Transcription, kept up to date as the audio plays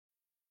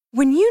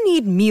When you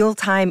need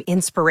mealtime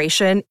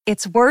inspiration,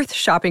 it's worth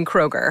shopping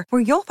Kroger,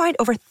 where you'll find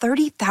over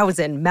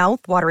 30,000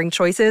 mouth-watering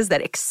choices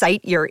that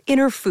excite your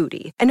inner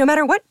foodie. And no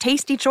matter what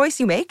tasty choice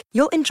you make,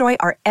 you'll enjoy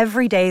our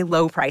everyday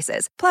low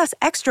prices, plus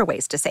extra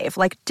ways to save,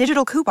 like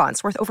digital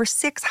coupons worth over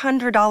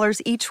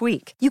 $600 each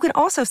week. You can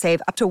also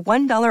save up to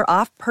 $1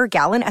 off per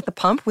gallon at the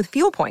pump with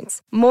fuel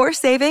points. More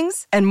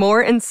savings and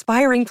more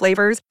inspiring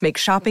flavors make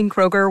shopping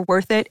Kroger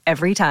worth it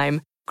every time.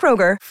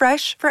 Kroger,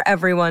 fresh for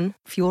everyone.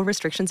 Fuel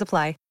restrictions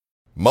apply.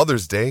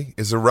 Mother's Day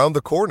is around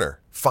the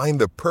corner.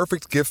 Find the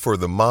perfect gift for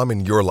the mom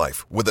in your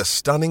life with a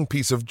stunning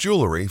piece of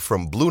jewelry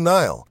from Blue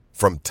Nile.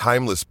 From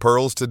timeless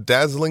pearls to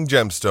dazzling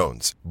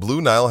gemstones,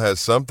 Blue Nile has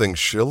something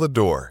she'll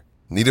adore.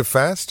 Need it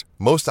fast?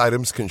 Most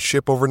items can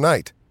ship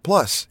overnight.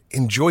 Plus,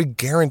 enjoy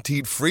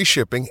guaranteed free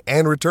shipping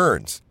and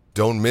returns.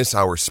 Don't miss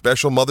our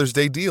special Mother's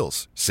Day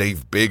deals.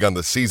 Save big on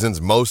the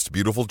season's most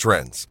beautiful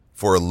trends.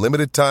 For a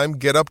limited time,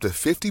 get up to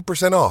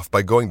 50% off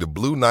by going to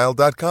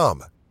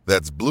BlueNile.com.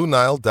 That's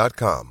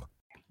BlueNile.com.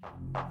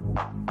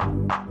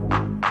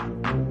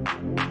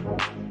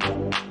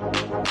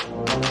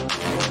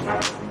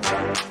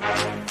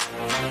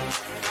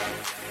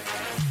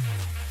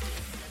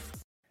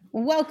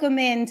 Welcome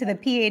into the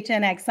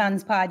PHNX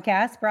Suns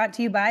podcast, brought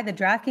to you by the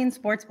DraftKings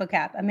Sportsbook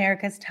app,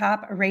 America's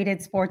top-rated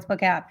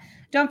sportsbook app.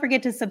 Don't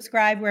forget to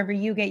subscribe wherever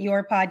you get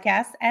your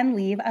podcasts and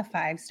leave a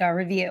 5-star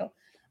review.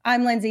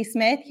 I'm Lindsay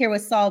Smith, here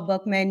with Saul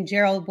Bookman,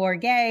 Gerald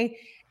Bourguet,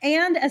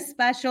 and a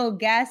special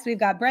guest. We've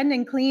got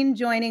Brendan Clean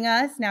joining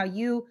us. Now,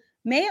 you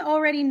may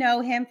already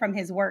know him from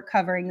his work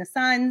covering the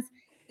Suns.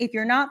 If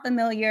you're not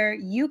familiar,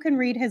 you can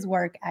read his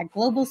work at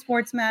Global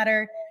Sports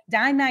Matter,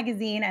 Dime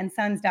Magazine, and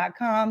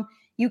Suns.com.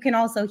 You can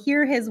also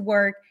hear his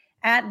work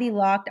at the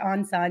Locked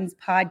on Suns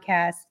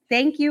podcast.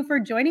 Thank you for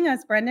joining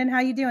us, Brendan. How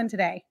are you doing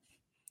today?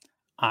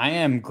 I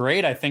am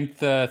great. I think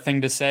the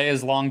thing to say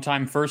is long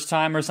time, first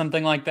time or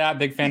something like that.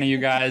 Big fan of you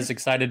guys.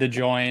 Excited to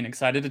join.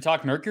 Excited to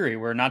talk Mercury.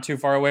 We're not too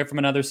far away from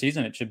another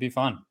season. It should be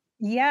fun.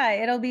 Yeah,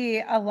 it'll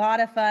be a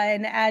lot of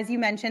fun. As you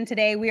mentioned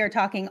today, we are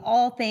talking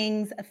all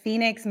things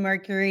Phoenix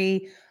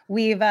Mercury.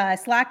 We've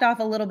slacked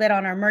off a little bit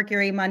on our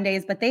Mercury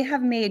Mondays, but they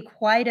have made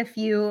quite a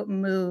few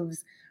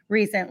moves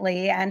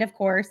recently. And of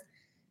course,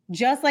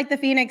 just like the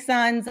Phoenix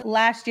Suns,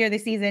 last year, the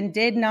season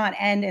did not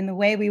end in the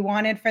way we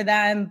wanted for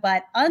them.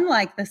 But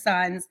unlike the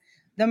Suns,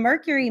 the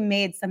Mercury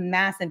made some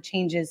massive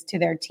changes to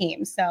their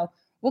team. So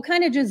we'll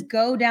kind of just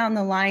go down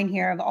the line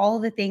here of all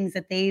the things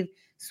that they've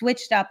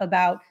switched up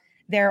about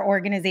their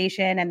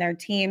organization and their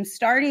team,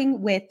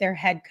 starting with their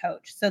head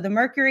coach. So the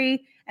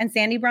Mercury and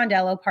Sandy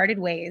Brondello parted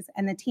ways,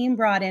 and the team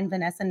brought in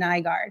Vanessa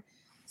Nygaard.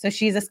 So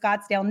she's a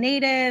Scottsdale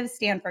native,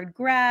 Stanford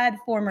grad,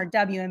 former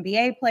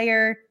WNBA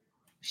player.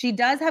 She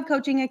does have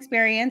coaching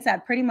experience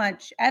at pretty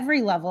much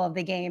every level of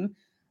the game,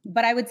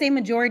 but I would say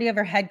majority of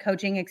her head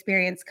coaching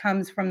experience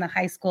comes from the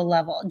high school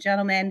level.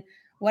 Gentlemen,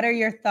 what are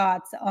your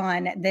thoughts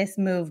on this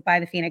move by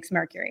the Phoenix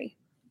Mercury?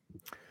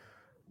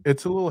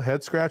 It's a little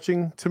head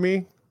scratching to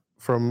me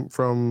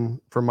from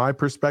my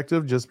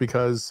perspective, just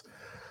because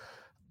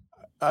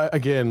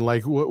again,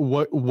 like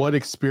what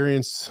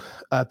experience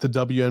at the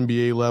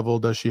WNBA level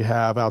does she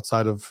have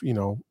outside of,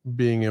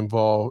 being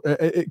involved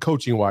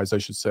coaching wise, I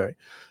should say.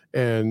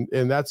 And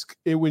that's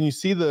it, when you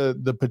see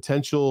the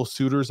potential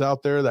suitors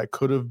out there that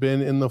could have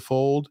been in the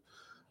fold,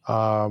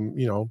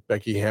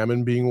 Becky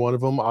Hammon being one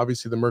of them.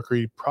 Obviously the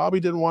Mercury probably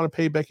didn't want to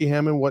pay Becky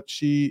Hammon what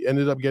she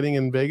ended up getting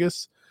in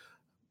Vegas.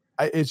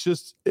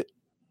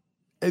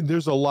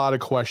 There's a lot of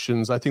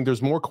questions. I think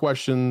there's more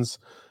questions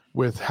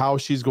with how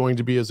she's going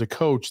to be as a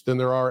coach than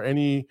there are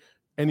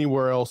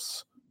anywhere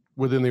else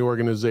within the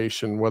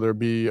organization, whether it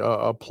be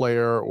a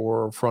player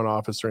or front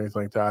office or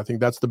anything like that. I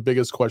think that's the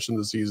biggest question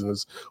this season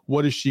is,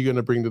 what is she going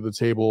to bring to the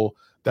table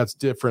that's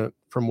different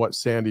from what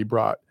Sandy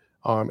brought?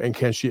 And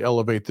can she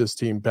elevate this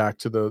team back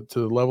to the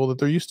level that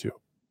they're used to?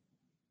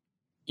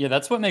 Yeah,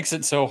 that's what makes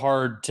it so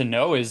hard to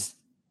know is,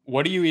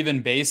 what do you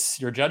even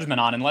base your judgment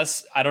on?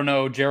 Unless, I don't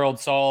know, Gerald,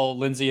 Saul,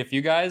 Lindsay, if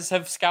you guys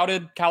have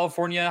scouted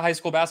California high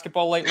school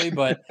basketball lately,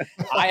 but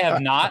I have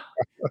not.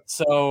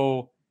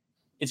 So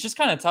it's just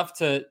kind of tough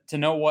to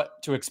know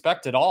what to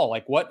expect at all.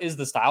 Like, what is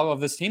the style of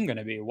this team going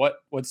to be?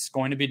 What's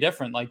going to be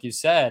different? Like you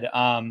said,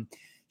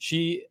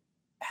 she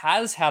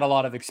has had a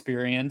lot of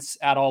experience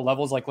at all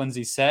levels. Like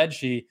Lindsay said,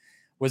 she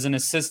was an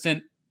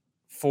assistant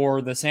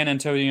for the San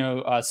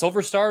Antonio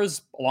Silver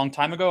Stars a long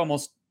time ago,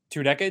 almost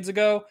 2 decades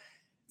ago.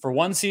 For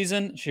one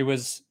season, she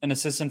was an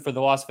assistant for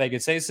the Las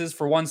Vegas Aces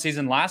for one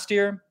season last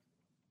year.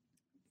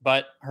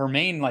 But her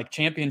main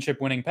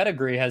championship winning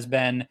pedigree has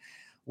been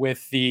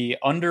with the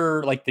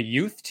the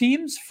youth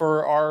teams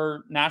for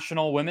our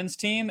national women's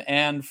team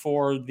and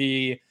for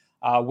the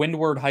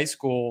Windward High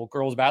School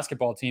girls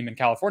basketball team in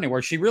California,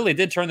 where she really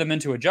did turn them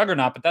into a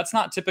juggernaut. But that's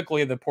not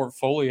typically the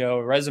portfolio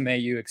resume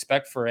you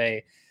expect for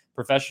a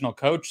professional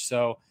coach.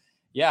 So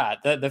yeah,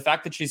 the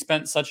fact that she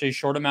spent such a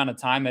short amount of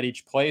time at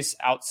each place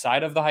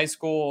outside of the high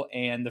school,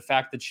 and the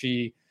fact that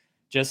she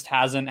just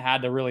hasn't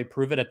had to really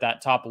prove it at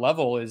that top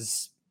level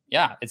is,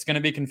 it's going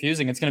to be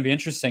confusing. It's going to be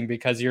interesting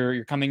because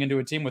you're coming into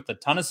a team with a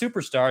ton of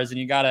superstars, and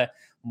you got to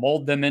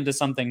mold them into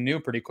something new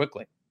pretty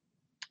quickly.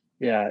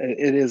 Yeah,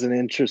 it is an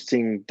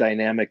interesting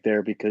dynamic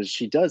there because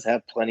she does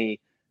have plenty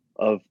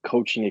of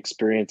coaching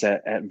experience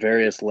at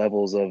various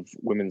levels of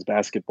women's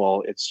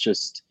basketball. It's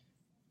just,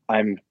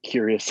 I'm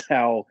curious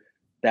how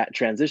that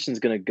transition is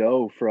going to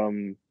go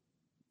from,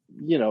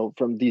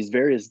 from these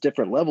various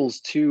different levels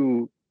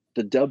to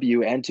the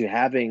W, and to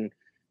having,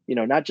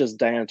 not just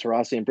Diana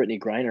Taurasi and Brittany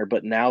Griner,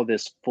 but now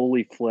this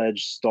fully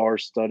fledged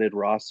star-studded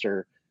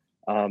roster.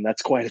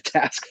 That's quite a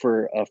task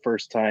for a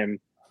first-time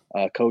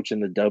coach in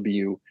the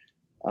W,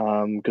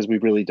 because we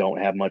really don't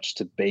have much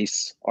to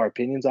base our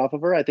opinions off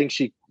of her. I think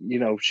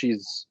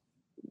she's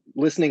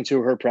listening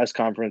to her press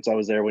conference. I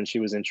was there when she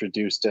was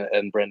introduced,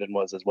 and Brendan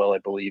was as well, I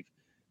believe.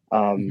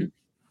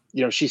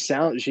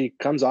 She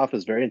comes off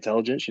as very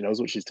intelligent. She knows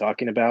what she's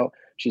talking about.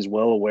 She's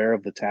well aware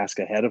of the task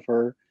ahead of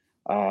her.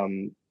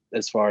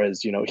 As far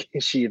as,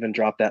 she even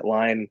dropped that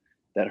line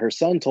that her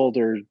son told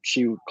her.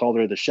 She called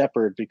her the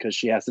shepherd because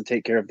she has to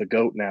take care of the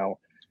goat now.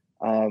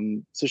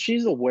 So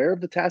she's aware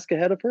of the task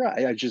ahead of her.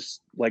 I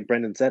just, like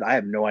Brendan said, I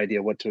have no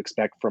idea what to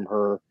expect from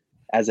her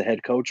as a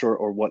head coach,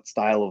 or what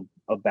style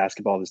of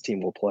basketball this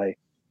team will play.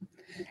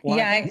 Well,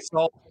 yeah, I think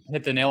Saul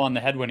hit the nail on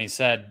the head when he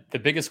said the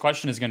biggest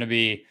question is going to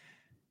be,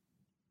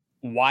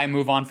 why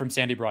move on from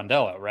Sandy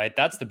Brondello, right?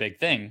 That's the big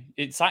thing.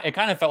 It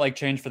kind of felt like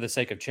change for the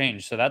sake of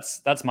change. So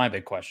that's my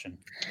big question.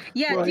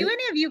 Yeah. Right. Do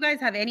any of you guys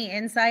have any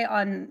insight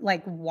on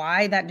like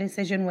why that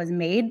decision was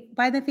made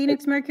by the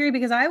Phoenix Mercury?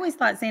 Because I always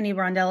thought Sandy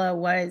Brondello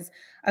was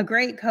a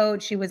great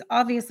coach. She was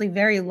obviously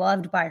very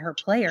loved by her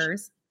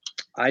players.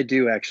 I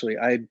do, actually.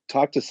 I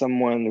talked to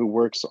someone who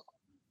worked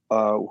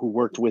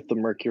with the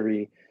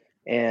Mercury,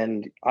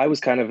 and I was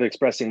kind of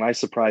expressing my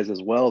surprise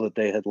as well that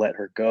they had let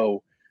her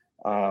go.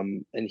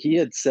 And he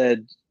had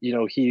said,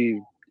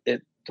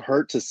 it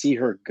hurt to see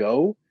her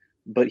go,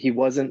 but he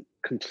wasn't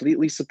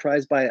completely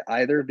surprised by it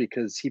either,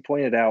 because he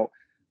pointed out,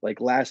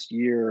 like, last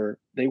year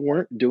they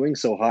weren't doing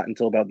so hot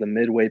until about the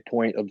midway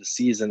point of the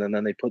season, and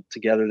then they put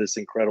together this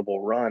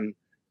incredible run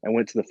and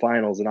went to the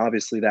finals. And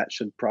obviously that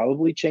should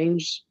probably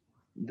change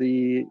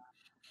the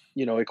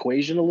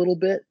equation a little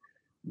bit,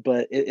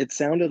 but it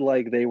sounded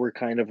like they were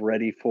kind of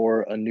ready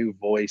for a new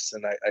voice,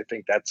 and I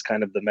think that's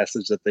kind of the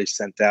message that they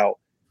sent out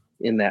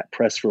in that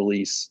press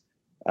release.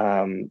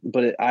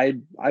 But I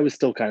was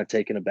still kind of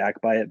taken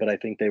aback by it, but I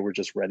think they were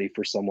just ready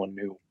for someone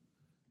new.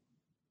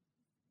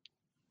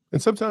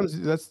 And sometimes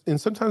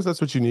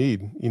that's what you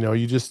need.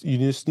 You just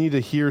need to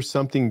hear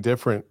something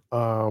different.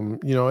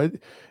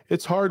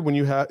 It's hard when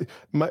you have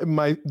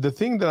the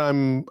thing that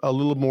I'm a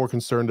little more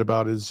concerned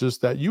about is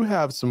just that you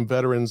have some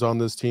veterans on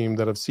this team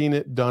that have seen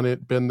it, done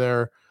it, been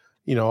there.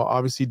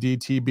 Obviously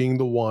DT being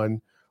the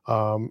one,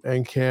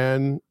 and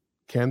can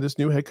this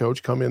new head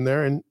coach come in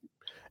there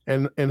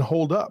and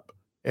hold up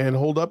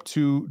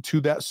to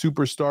that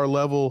superstar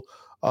level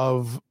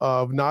of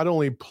not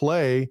only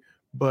play,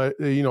 but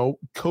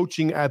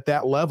coaching at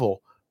that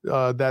level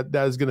that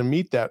is going to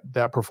meet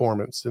that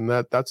performance. And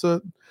that's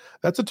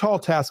a tall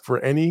task for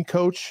any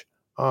coach,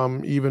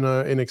 even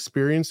an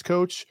experienced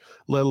coach,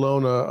 let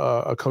alone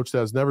a coach that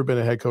has never been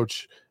a head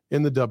coach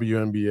in the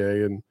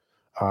WNBA. And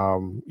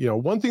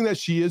one thing that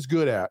she is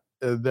good at,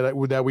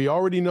 that we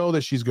already know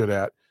that she's good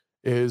at,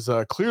 is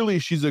clearly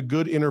she's a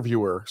good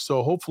interviewer.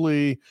 So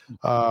hopefully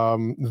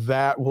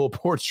that will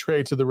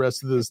portray to the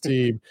rest of this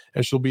team,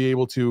 and she'll be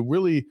able to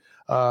really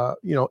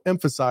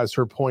emphasize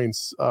her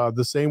points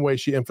the same way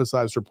she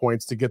emphasized her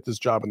points to get this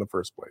job in the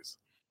first place.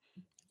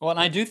 Well, and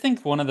I do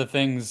think one of the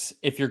things,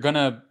 if you're going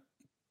to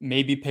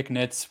maybe pick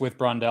nits with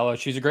Brondello,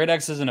 she's a great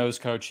X's and O's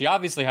coach. She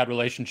obviously had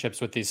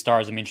relationships with these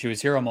stars. I mean, she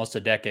was here almost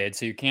a decade,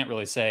 so you can't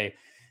really say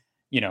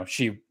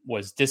she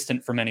was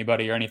distant from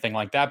anybody or anything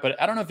like that.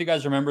 But I don't know if you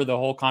guys remember the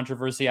whole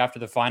controversy after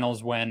the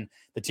finals when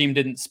the team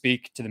didn't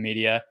speak to the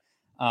media,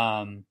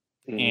 and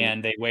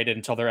they waited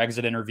until their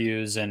exit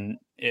interviews. And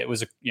it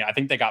was, I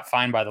think they got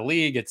fined by the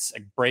league. It's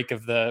a break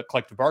of the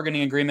collective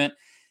bargaining agreement.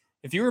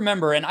 If you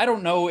remember, and I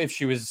don't know if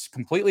she was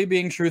completely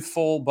being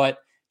truthful, but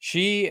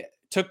she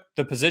took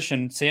the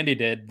position, Sandy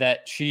did,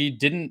 that she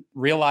didn't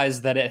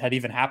realize that it had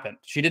even happened.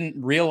 She didn't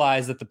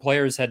realize that the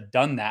players had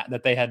done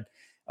that they had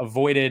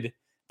avoided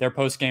their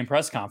post-game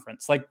press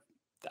conference. Like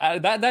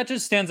that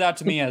just stands out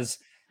to me as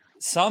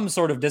some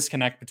sort of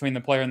disconnect between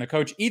the player and the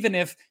coach. Even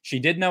if she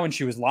did know and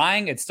she was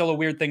lying, it's still a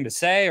weird thing to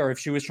say. Or if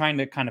she was trying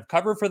to kind of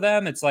cover for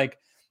them, it's like,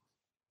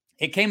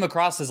 it came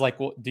across as like,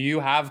 well, do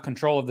you have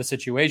control of the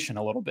situation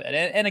a little bit?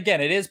 And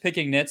again, it is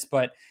picking nits,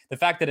 but the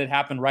fact that it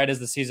happened right as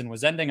the season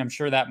was ending, I'm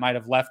sure that might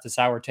have left a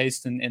sour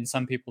taste in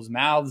some people's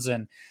mouths.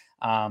 And,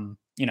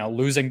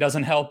 losing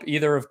doesn't help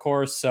either, of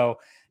course. So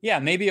yeah,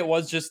 maybe it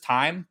was just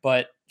time,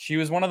 but she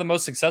was one of the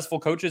most successful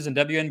coaches in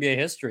WNBA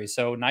history.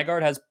 So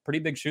Nygaard has pretty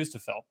big shoes to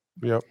fill.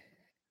 Yep.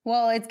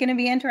 Well, it's going to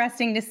be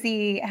interesting to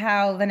see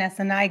how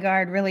Vanessa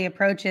Nygaard really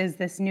approaches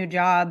this new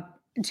job.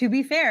 To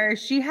be fair,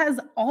 she has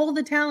all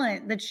the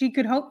talent that she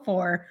could hope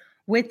for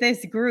with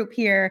this group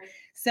here.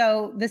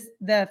 So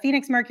the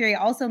Phoenix Mercury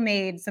also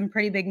made some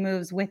pretty big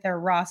moves with their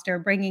roster,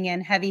 bringing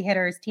in heavy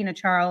hitters Tina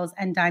Charles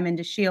and Diamond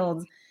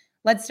DeShields.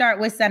 Let's start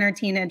with center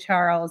Tina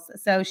Charles.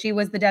 So she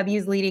was the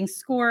W's leading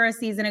scorer a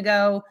season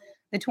ago,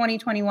 the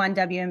 2021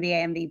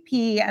 WNBA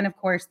MVP, and of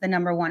course, the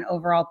number 1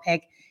 overall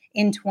pick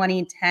in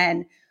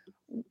 2010.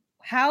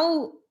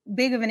 How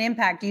big of an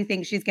impact do you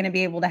think she's going to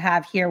be able to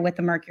have here with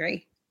the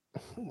Mercury?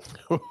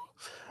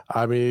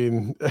 I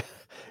mean,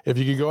 if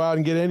you could go out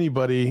and get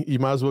anybody, you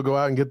might as well go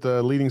out and get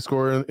the leading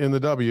scorer in the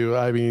W.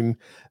 I mean,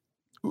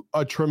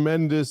 a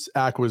tremendous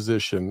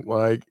acquisition.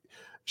 Like,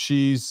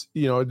 she's,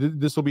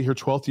 this will be her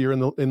 12th year in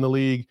the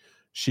league.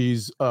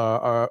 She's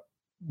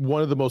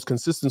one of the most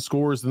consistent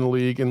scorers in the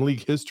league, in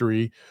league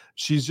history.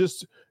 She's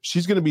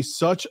going to be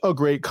such a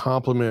great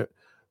compliment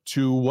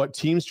to what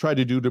teams try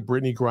to do to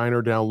Brittany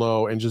Griner down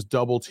low and just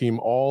double team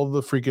all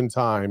the freaking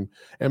time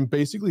and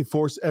basically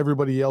force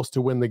everybody else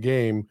to win the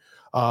game.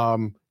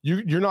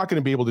 You're not going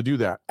to be able to do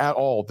that at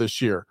all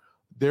this year.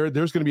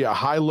 There's going to be a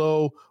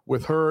high-low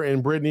with her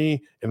and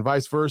Brittany and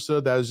vice versa.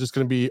 That is just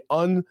going to be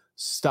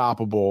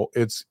unstoppable.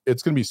 It's going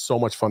to be so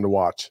much fun to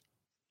watch.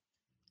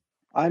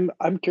 I'm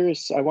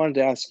curious. I wanted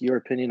to ask your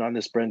opinion on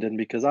this, Brendan,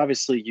 because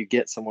obviously you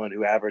get someone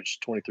who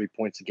averaged 23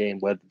 points a game,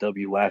 led the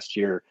W last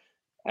year,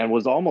 and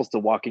was almost a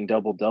walking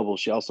double-double.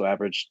 She also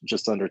averaged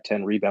just under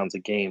 10 rebounds a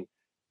game.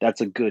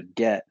 That's a good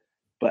get.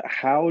 But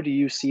how do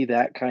you see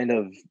that kind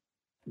of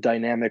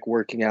dynamic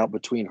working out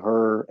between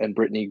her and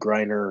Brittany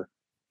Griner,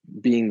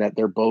 being that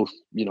they're both,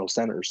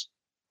 centers?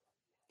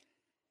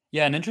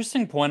 Yeah, an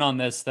interesting point on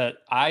this that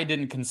I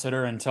didn't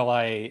consider until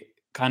I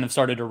kind of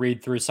started to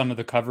read through some of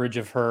the coverage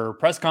of her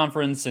press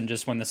conference and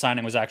just when the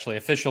signing was actually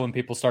official and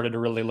people started to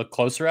really look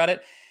closer at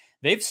it.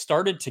 They've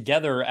started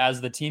together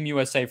as the Team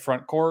USA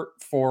front court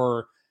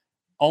for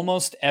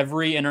almost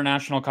every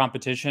international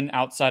competition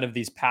outside of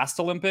these past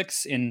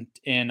Olympics in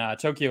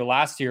Tokyo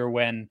last year,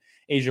 when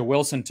Asia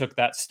Wilson took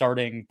that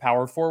starting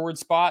power forward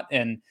spot.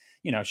 And,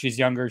 she's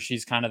younger.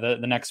 She's kind of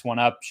the next one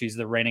up. She's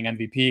the reigning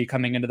MVP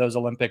coming into those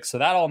Olympics. So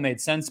that all made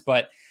sense.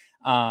 But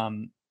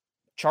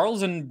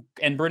Charles and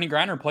Brittany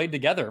Griner played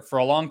together for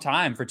a long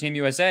time for Team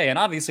USA. And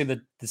obviously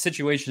the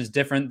situation is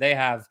different. They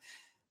have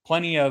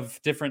plenty of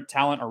different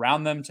talent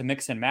around them to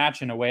mix and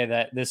match in a way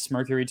that this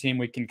Mercury team,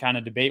 we can kind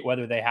of debate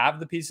whether they have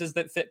the pieces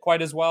that fit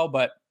quite as well.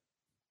 But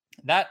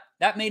that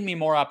made me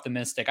more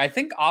optimistic. I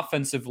think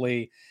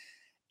offensively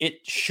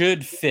it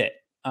should fit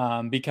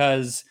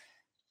because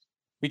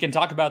we can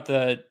talk about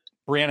the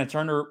Brianna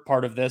Turner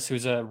part of this,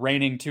 who's a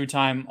reigning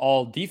 2-time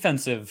all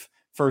defensive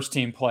first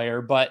team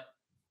player. But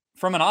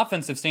from an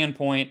offensive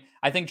standpoint,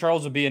 I think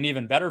Charles would be an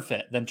even better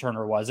fit than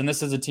Turner was. And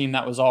this is a team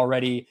that was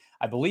already,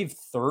 I believe,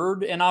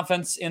 3rd in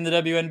offense in the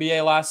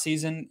WNBA last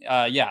season.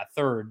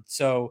 3rd.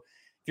 So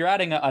if you're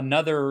adding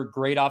another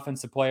great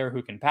offensive player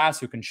who can pass,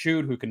 who can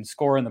shoot, who can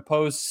score in the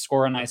post,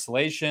 score in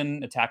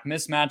isolation, attack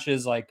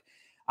mismatches, like,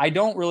 I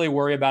don't really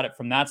worry about it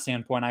from that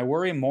standpoint. I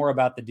worry more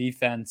about the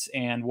defense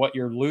and what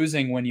you're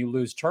losing when you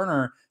lose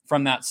Turner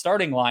from that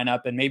starting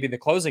lineup and maybe the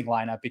closing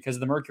lineup, because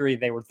the Mercury,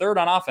 they were 3rd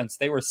on offense.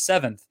 They were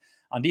 7th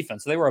on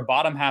defense. So they were a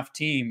bottom half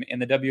team in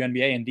the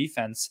WNBA in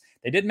defense.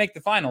 They did make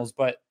the finals,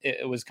 but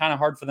it was kind of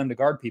hard for them to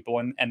guard people.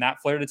 And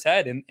that flared its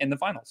head in the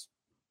finals.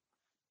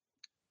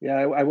 Yeah,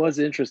 I was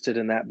interested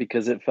in that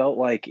because it felt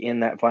like in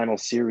that final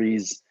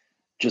series,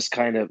 just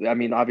kind of,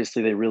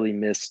 obviously they really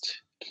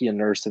missed Kia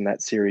Nurse in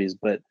that series,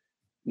 but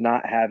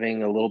not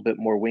having a little bit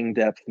more wing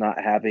depth, not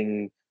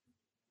having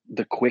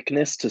the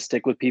quickness to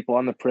stick with people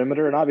on the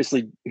perimeter. And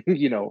obviously,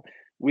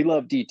 we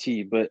love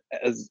DT, but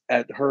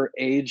at her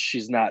age,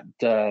 she's not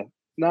the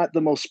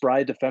most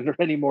spry defender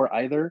anymore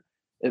either.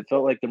 It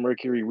felt like the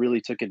Mercury really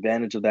took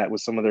advantage of that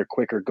with some of their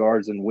quicker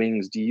guards and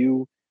wings. Do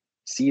you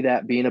see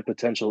that being a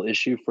potential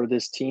issue for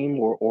this team,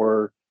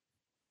 or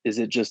is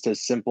it just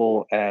as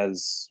simple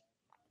as,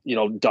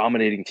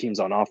 dominating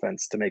teams on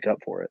offense to make up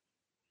for it?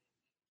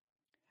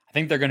 I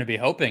think they're going to be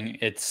hoping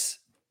it's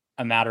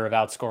a matter of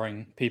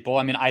outscoring people.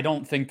 I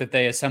don't think that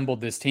they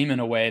assembled this team in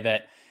a way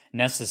that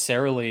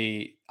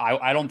necessarily,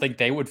 I don't think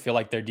they would feel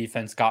like their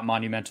defense got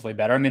monumentally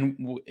better.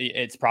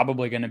 It's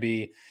probably going to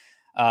be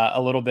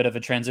a little bit of a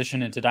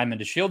transition into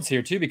Diamond Shields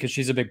here too, because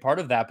she's a big part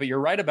of that. But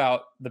you're right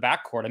about the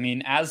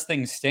backcourt. As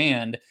things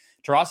stand,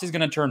 Taurasi's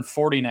going to turn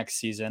 40 next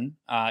season.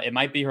 It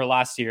might be her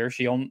last year.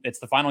 It's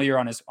the final year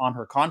on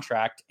her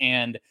contract,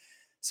 and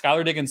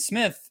Skylar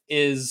Diggins-Smith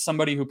is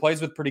somebody who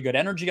plays with pretty good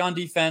energy on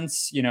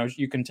defense.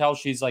 You can tell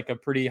she's like a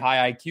pretty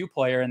high IQ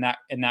player in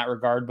that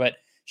regard, but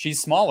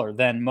she's smaller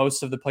than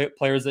most of the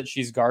players that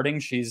she's guarding.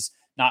 She's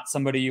not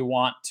somebody you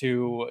want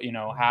to,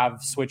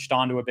 have switched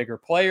on to a bigger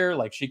player.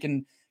 Like, she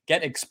can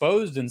get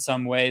exposed in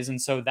some ways. And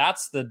so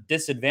that's the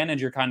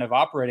disadvantage you're kind of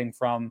operating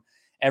from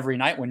every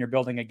night when you're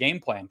building a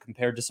game plan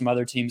compared to some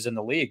other teams in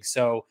the league.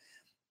 So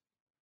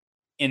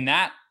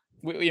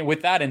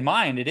with that in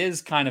mind, it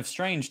is kind of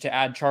strange to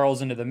add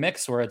Charles into the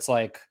mix where it's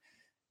like,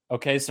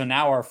 okay, so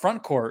now our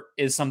front court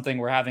is something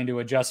we're having to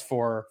adjust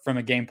for from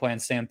a game plan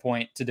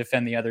standpoint to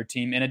defend the other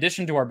team, in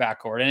addition to our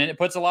backcourt. And it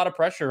puts a lot of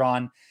pressure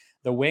on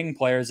the wing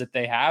players that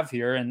they have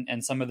here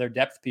and some of their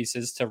depth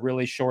pieces to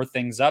really shore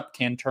things up.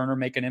 Can Turner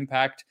make an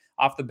impact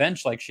off the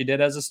bench like she did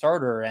as a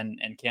starter?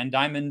 And can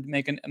Diamond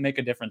make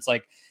a difference?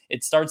 Like,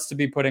 it starts to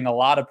be putting a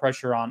lot of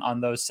pressure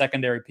on those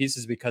secondary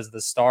pieces because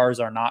the stars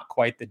are not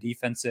quite the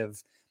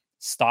defensive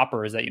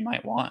stoppers that you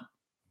might want.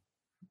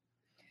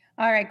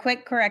 All right,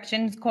 quick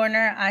corrections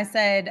corner. I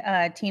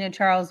said Tina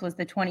Charles was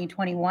the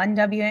 2021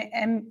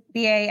 WNBA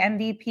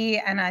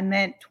MVP, and I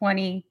meant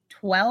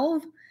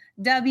 2012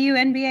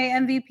 WNBA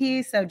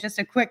MVP. So just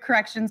a quick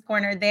corrections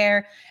corner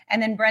there.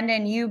 And then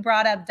Brendan, you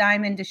brought up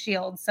Diamond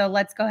DeShields. So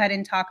let's go ahead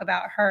and talk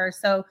about her.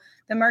 So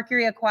the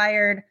Mercury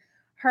acquired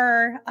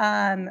her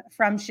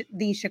from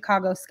the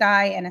Chicago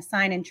Sky in a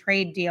sign and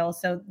trade deal.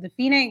 So the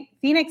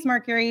Phoenix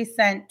Mercury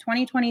sent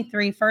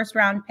 2023 first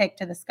round pick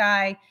to the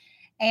Sky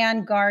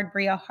and guard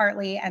Bria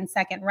Hartley and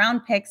second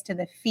round picks to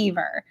the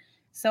Fever.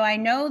 So I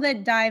know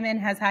that Diamond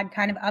has had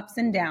kind of ups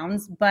and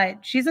downs, but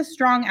she's a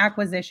strong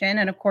acquisition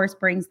and of course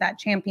brings that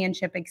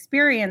championship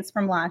experience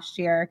from last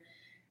year.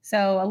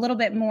 So a little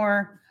bit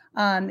more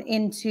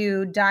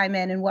into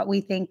Diamond and what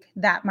we think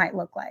that might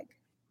look like.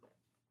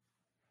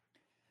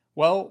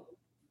 Well,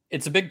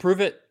 it's a big prove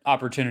it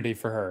opportunity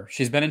for her.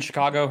 She's been in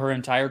Chicago her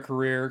entire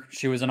career.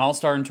 She was an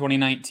all-star in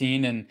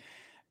 2019, and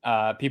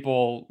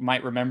people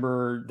might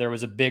remember there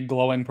was a big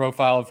glowing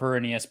profile of her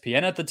in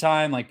ESPN at the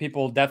time. Like,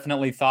 people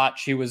definitely thought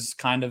she was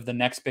kind of the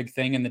next big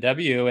thing in the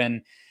W.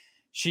 And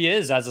she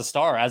is, as a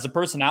star, as a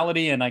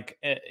personality. And like,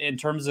 in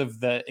terms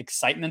of the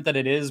excitement that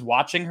it is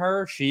watching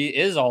her, she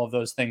is all of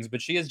those things, but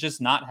she has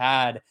just not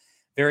had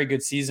very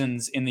good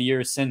seasons in the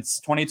years since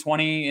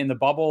 2020 in the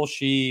bubble.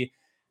 She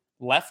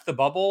left the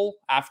bubble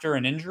after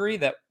an injury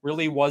that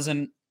really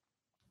wasn't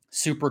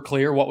super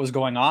clear what was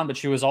going on, but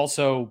she was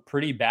also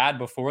pretty bad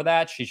before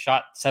that. She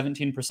shot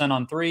 17%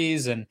 on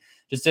threes and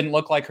just didn't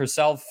look like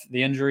herself.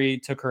 The injury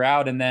took her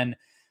out. And then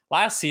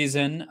last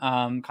season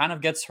kind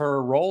of gets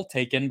her role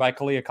taken by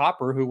Kalia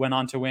Copper, who went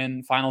on to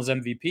win finals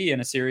MVP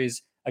in a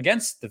series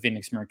against the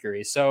Phoenix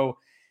Mercury. So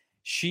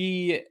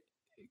she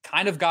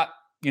kind of got,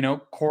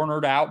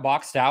 cornered out,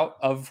 boxed out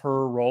of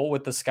her role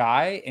with the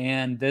Sky.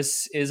 And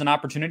this is an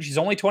opportunity. She's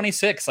only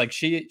 26. Like,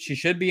 she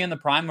should be in the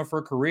prime of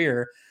her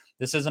career.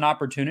 This is an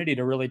opportunity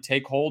to really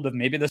take hold of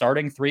maybe the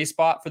starting 3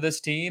 spot for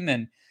this team.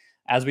 And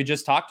as we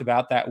just talked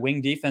about, that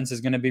wing defense is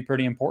going to be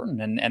pretty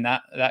important. And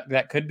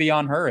that could be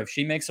on her. If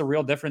she makes a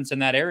real difference in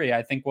that area,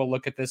 I think we'll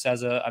look at this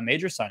as a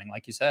major signing,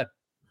 like you said.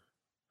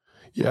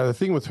 Yeah, the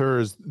thing with her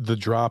is the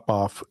drop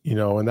off,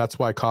 and that's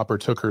why Copper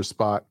took her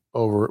spot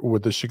over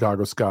with the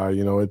Chicago Sky.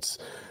 It's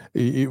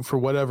for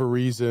whatever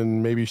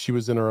reason, maybe she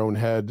was in her own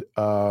head.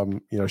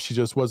 She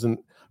just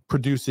wasn't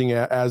producing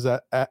at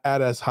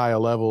as high a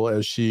level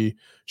as she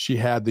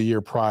had the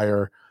year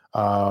prior.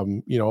 A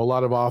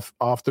lot of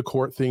off the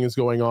court things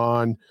going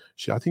on.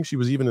 I think she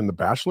was even in The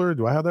Bachelor.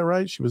 Do I have that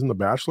right? She was in The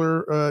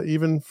Bachelor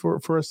even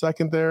for a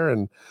second there,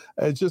 and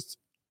it's just.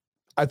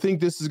 I think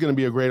this is going to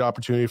be a great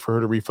opportunity for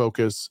her to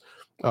refocus.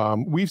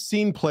 We've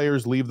seen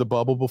players leave the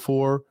bubble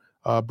before.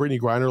 Brittany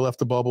Griner left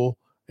the bubble,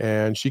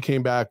 and she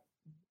came back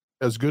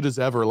as good as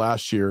ever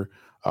last year.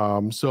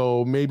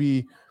 So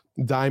maybe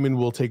Diamond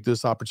will take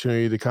this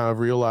opportunity to kind of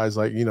realize,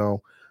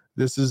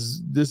 this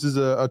is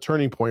a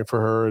turning point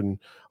for her, and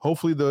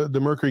hopefully the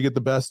Mercury get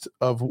the best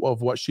of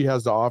what she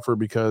has to offer,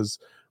 because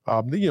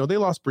they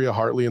lost Bria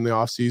Hartley in the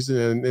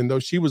offseason, and though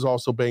she was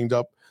also banged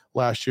up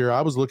last year,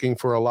 I was looking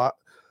for a lot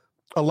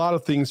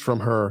of things from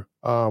her,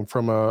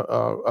 from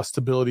a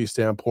stability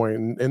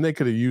standpoint, and they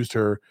could have used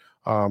her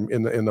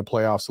in the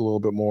playoffs a little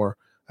bit more.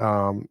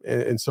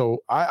 And so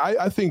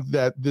I think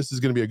that this is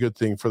going to be a good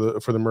thing for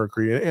the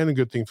Mercury, and a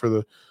good thing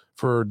for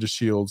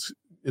DeShields.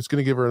 It's going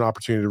to give her an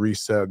opportunity to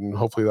reset, and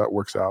hopefully that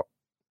works out.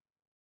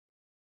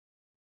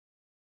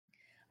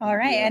 All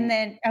right, and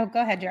then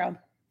go ahead, Gerald.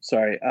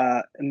 Sorry,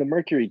 and the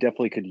Mercury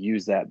definitely could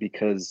use that,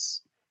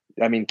 because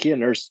Kia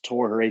Nurse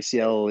tore her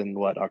ACL in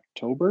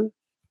October.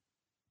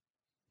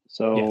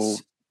 So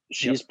yes.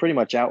 She's pretty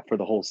much out for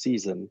the whole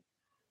season,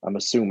 I'm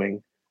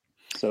assuming.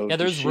 So yeah,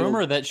 there's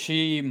rumor that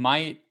she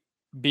might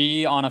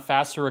be on a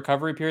faster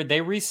recovery period.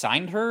 They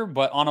re-signed her,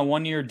 but on a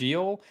 1-year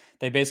deal.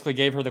 They basically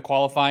gave her the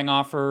qualifying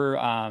offer.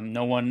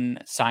 No one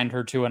signed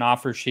her to an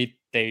offer sheet.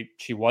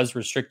 She was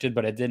restricted,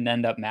 but it didn't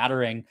end up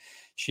mattering.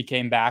 She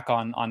came back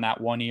on that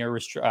 1-year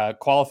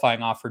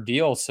qualifying offer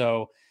deal.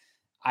 So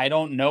I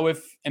don't know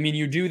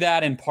you do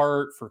that in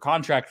part for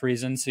contract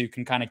reasons, so you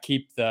can kind of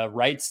keep the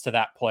rights to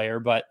that player,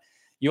 but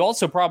you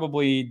also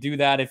probably do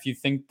that if you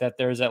think that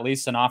there's at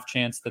least an off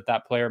chance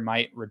that player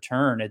might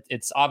return.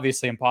 It's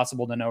obviously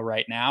impossible to know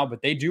right now,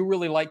 but they do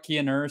really like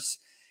Kia Nurse.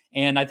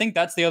 And I think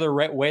that's the other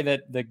way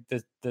that the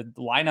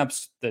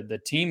lineups, the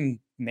team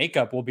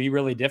makeup will be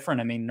really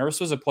different. Nurse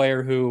was a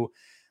player who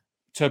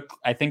took,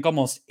 I think,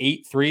 almost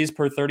 8 threes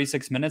per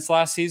 36 minutes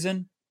last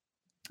season.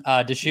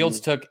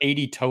 DeShields took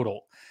 80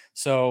 total.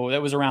 So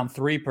that was around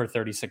 3 per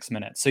 36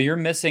 minutes. So you're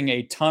missing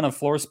a ton of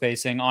floor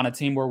spacing on a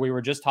team where we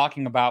were just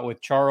talking about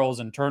with Charles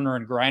and Turner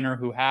and Griner,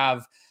 who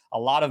have a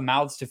lot of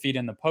mouths to feed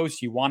in the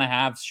post. You want to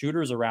have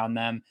shooters around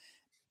them.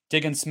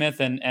 Diggins Smith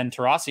and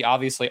Taurasi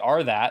obviously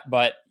are that,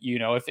 but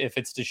if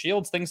it's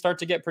DeShields, things start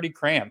to get pretty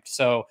cramped.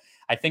 So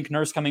I think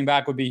Nurse coming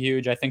back would be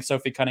huge. I think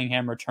Sophie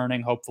Cunningham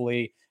returning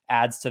hopefully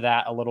adds to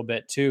that a little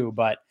bit too.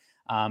 But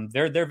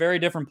they're very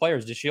different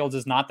players. DeShields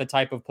is not the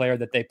type of player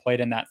that they played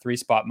in that 3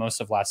 spot most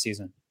of last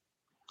season.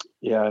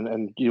 Yeah,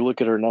 and you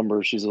look at her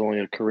numbers; she's only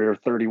a career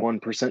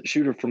 31%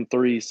 shooter from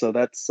 3. So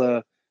that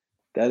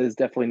is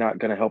definitely not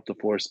going to help the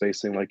floor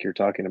spacing like you're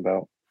talking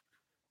about.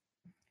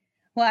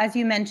 Well, as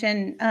you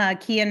mentioned,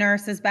 Kia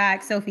Nurse is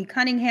back, Sophie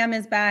Cunningham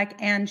is back,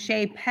 and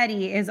Shea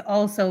Petty is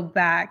also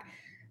back.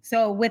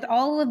 So with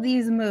all of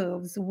these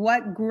moves,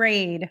 what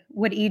grade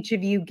would each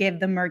of you give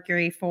the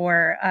Mercury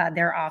for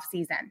their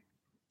offseason?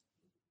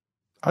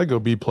 I go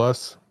B+.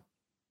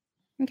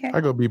 Okay. I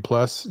go B+,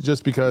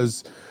 just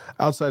because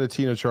outside of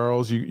Tina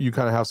Charles, you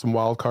kind of have some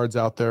wild cards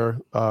out there.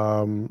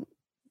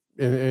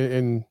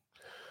 And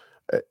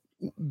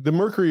the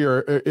Mercury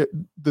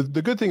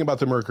the good thing about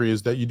the Mercury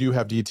is that you do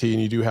have DT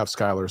and you do have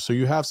Skylar. So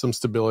you have some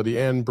stability,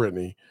 and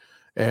Brittany.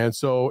 And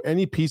so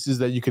any pieces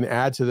that you can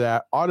add to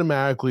that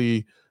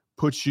automatically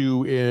puts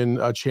you in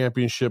a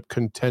championship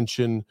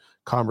contention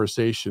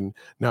conversation.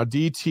 Now,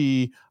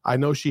 DT, I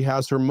know she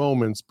has her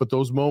moments, but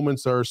those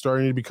moments are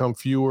starting to become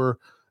fewer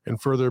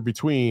and further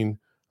between.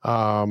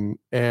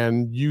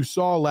 And you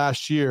saw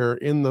last year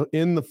in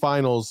the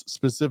finals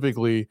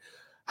specifically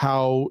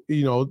how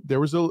it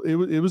was a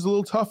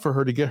little tough for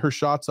her to get her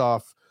shots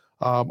off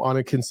on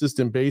a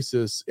consistent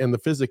basis, and the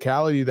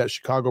physicality that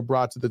Chicago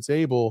brought to the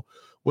table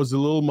was a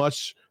little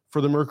much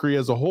for the Mercury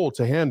as a whole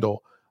to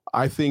handle.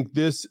 I think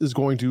this is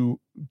going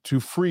to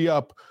free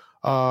up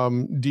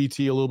DT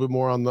a little bit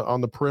more on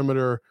the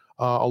perimeter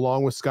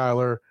along with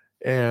Skylar,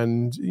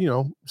 and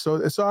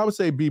so I would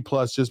say B+,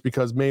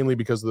 just mainly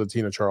because of the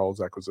Tina Charles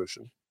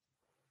acquisition.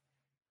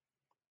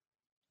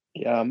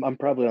 Yeah, I'm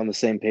probably on the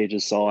same page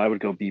as Saul. I would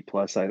go B+.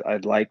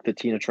 I'd like the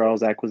Tina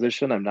Charles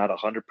acquisition. I'm not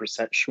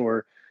 100%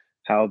 sure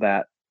how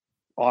that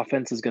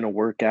offense is going to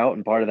work out,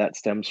 and part of that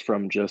stems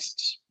from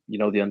just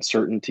the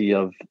uncertainty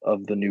of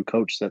the new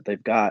coach that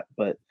they've got.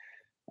 But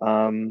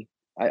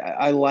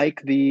I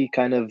like the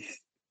kind of,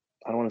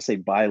 I don't want to say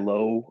buy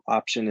low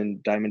option in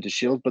Diamond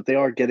DeShields, but they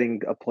are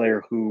getting a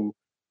player who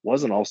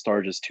was an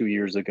all-star just 2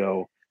 years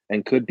ago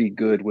and could be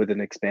good with an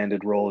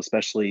expanded role,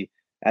 especially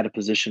at a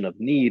position of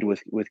need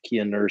with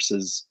Kia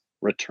Nurse's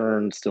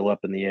return still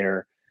up in the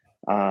air.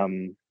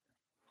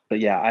 But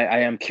yeah, I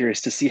am curious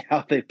to see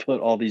how they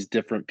put all these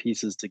different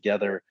pieces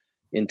together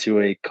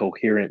into a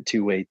coherent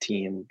two-way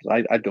team.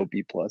 I'd go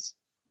B+.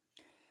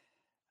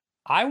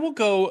 I will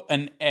go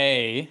an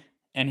A,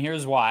 and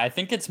here's why. I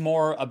think it's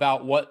more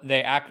about what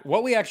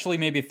we actually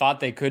maybe thought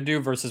they could do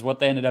versus what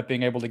they ended up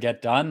being able to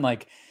get done.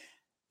 Like,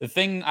 the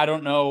thing I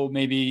don't know,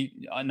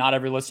 maybe not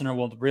every listener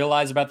will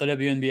realize about the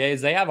WNBA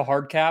is they have a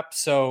hard cap.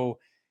 So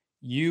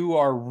you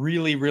are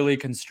really, really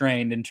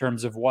constrained in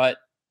terms of what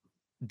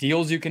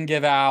deals you can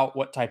give out,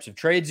 what types of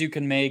trades you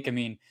can make. I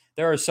mean,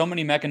 there are so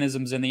many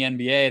mechanisms in the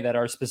NBA that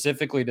are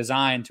specifically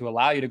designed to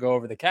allow you to go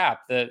over the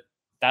cap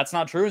that's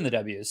not true in the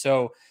W.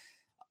 So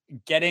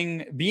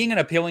being an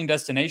appealing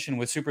destination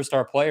with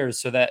superstar players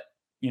so that,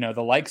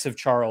 the likes of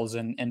Charles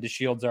and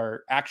DeShields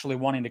are actually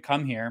wanting to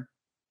come here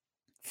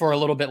for a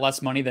little bit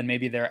less money than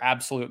maybe their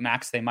absolute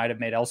max they might have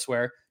made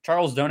elsewhere.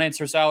 Charles donates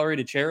her salary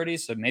to charity,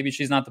 so maybe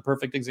she's not the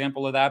perfect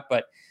example of that,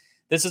 but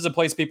this is a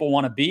place people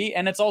want to be.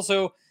 And it's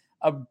also,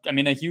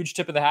 a huge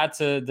tip of the hat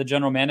to the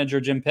general manager,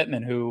 Jim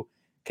Pittman, who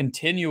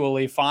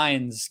continually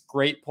finds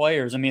great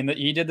players. I mean,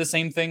 he did the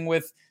same thing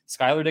with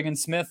Skylar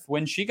Diggins Smith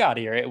when she got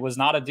here. It was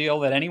not a deal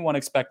that anyone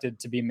expected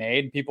to be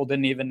made. People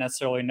didn't even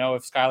necessarily know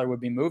if Skylar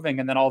would be moving.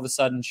 And then all of a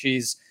sudden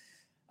she's,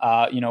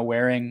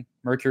 wearing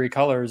Mercury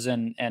colors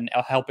and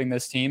helping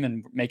this team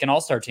and making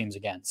all-star teams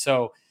again.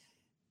 So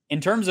in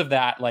terms of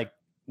that, like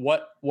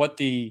what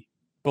the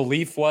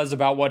belief was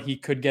about what he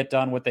could get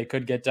done, what they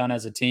could get done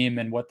as a team,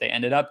 and what they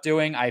ended up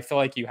doing, I feel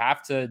like you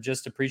have to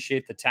just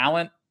appreciate the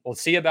talent. We'll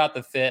see about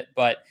the fit,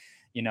 but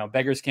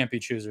beggars can't be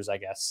choosers, I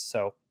guess.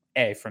 So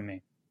A from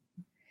me.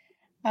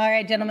 All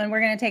right, gentlemen,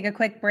 we're going to take a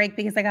quick break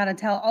because I got to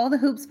tell all the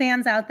Hoops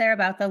fans out there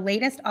about the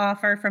latest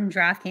offer from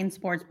DraftKings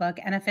Sportsbook,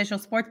 an official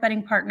sports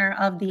betting partner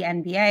of the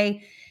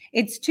NBA.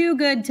 It's too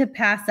good to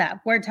pass up.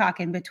 We're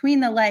talking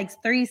between the legs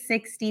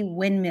 360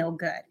 windmill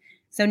good.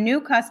 So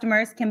new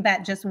customers can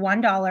bet just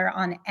 $1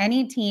 on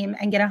any team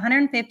and get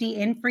 150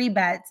 in free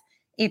bets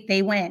if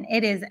they win.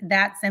 It is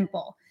that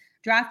simple.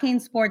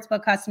 DraftKings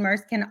Sportsbook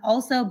customers can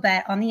also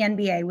bet on the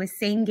NBA with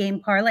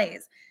same-game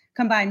parlays.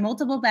 Combine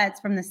multiple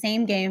bets from the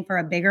same game for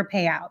a bigger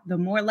payout. The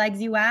more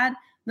legs you add,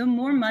 the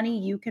more money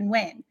you can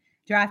win.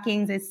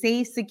 DraftKings is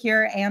safe,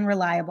 secure, and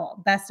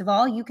reliable. Best of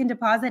all, you can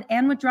deposit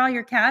and withdraw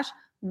your cash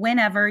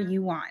whenever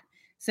you want.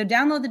 So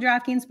download the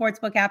DraftKings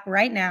Sportsbook app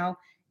right now.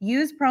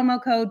 Use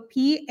promo code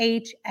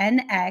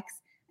PHNX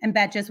and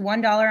bet just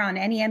 $1 on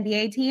any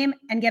NBA team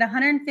and get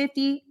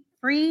 150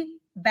 free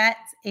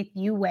bets if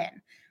you win.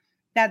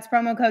 That's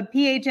promo code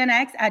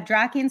PHNX at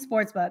DraftKings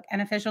Sportsbook, an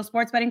official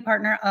sports betting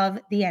partner of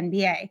the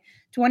NBA.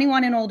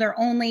 21 and older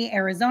only,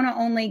 Arizona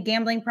only.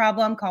 Gambling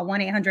problem? Call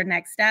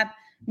 1-800-NEXT-STEP.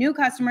 New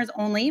customers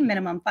only.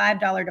 Minimum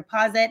 $5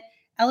 deposit.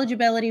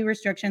 Eligibility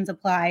restrictions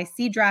apply.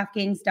 See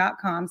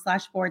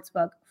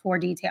DraftKings.com/sportsbook for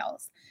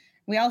details.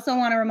 We also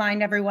want to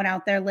remind everyone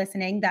out there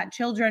listening that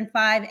children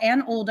 5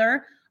 and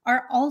older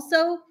are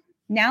also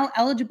now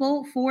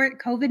eligible for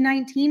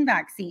COVID-19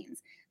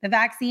 vaccines. The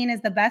vaccine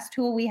is the best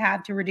tool we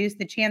have to reduce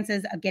the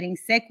chances of getting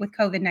sick with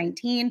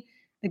COVID-19.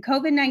 The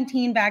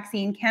COVID-19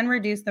 vaccine can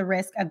reduce the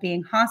risk of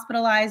being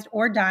hospitalized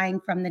or dying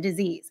from the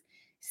disease.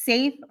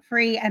 Safe,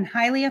 free, and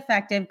highly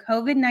effective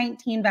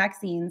COVID-19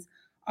 vaccines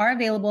are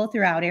available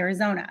throughout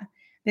Arizona.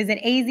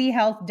 Visit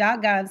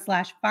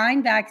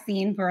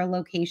azhealth.gov/findvaccine for a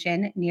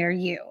location near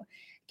you.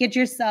 Get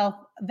yourself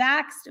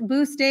vaxxed,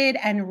 boosted,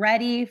 and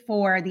ready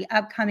for the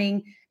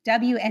upcoming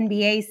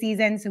WNBA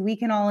season so we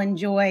can all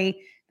enjoy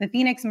the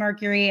Phoenix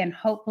Mercury and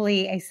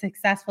hopefully a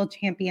successful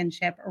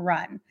championship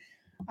run.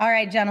 All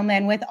right,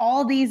 gentlemen, with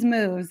all these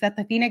moves that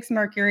the Phoenix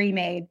Mercury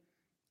made,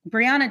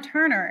 Brianna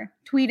Turner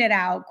tweeted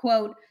out,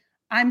 quote,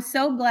 "I'm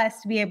so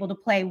blessed to be able to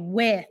play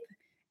with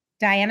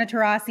Diana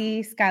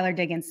Taurasi, Skylar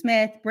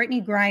Diggins-Smith,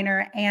 Brittany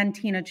Griner, and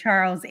Tina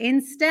Charles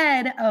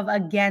instead of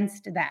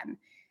against them.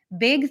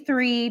 Big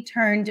three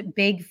turned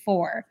big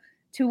four,"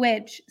 to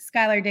which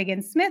Skylar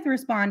Diggins-Smith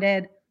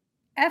responded,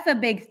 "F a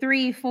big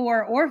 3,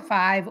 4, or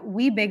 5,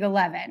 we big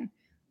 11.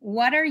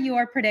 What are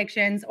your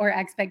predictions or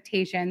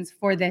expectations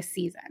for this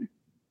season?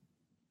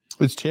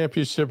 It's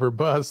championship or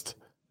bust.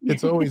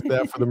 It's always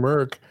that for the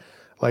Merc.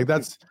 Like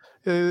that's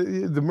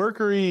the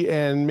Mercury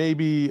and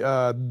maybe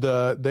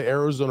the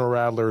Arizona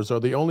Rattlers are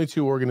the only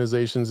two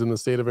organizations in the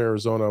state of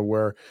Arizona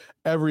where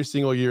every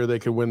single year they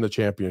could win the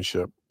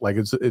championship. Like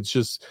it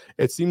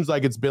seems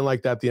like it's been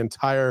like that the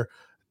entire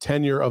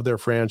tenure of their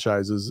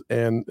franchises.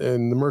 And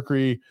the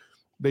Mercury,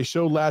 they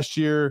showed last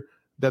year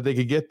that they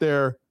could get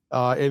there,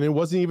 and it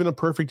wasn't even a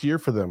perfect year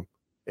for them.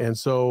 And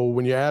so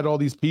when you add all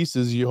these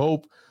pieces, you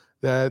hope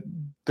that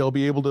they'll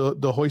be able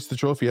to hoist the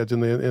trophy at the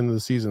end of the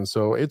season.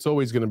 So it's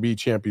always going to be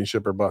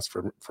championship or bust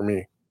for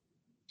me.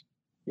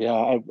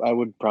 Yeah, I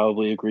would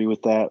probably agree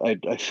with that.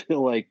 I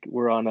feel like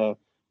we're on a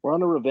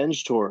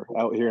revenge tour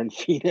out here in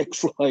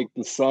Phoenix. Like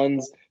the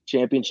Suns,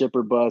 championship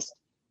or bust,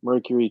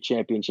 Mercury,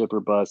 championship or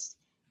bust.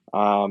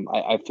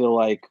 I feel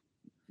like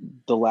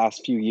the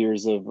last few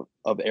years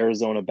of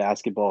Arizona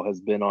basketball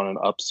has been on an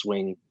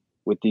upswing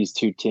with these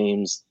two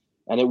teams,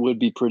 and it would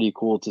be pretty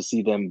cool to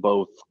see them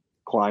both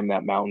climb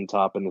that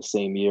mountaintop in the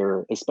same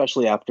year,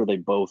 especially after they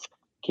both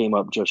came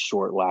up just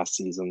short last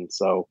season.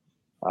 So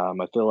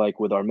I feel like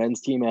with our men's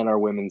team and our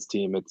women's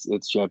team,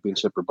 it's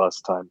championship or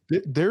bust time.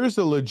 There is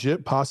a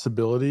legit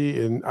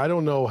possibility, and I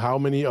don't know how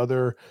many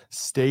other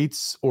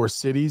states or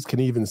cities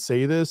can even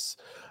say this,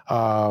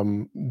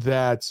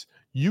 that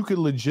you could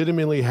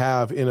legitimately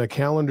have in a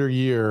calendar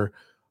year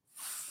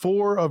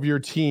 4 of your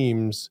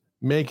teams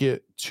make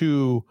it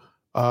to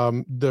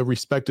the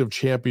respective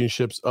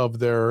championships of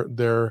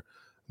their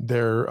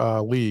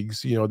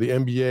leagues. You know, the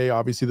NBA,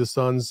 obviously the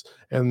Suns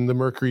and the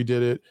Mercury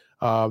did it.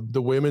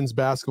 The women's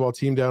basketball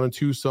team down in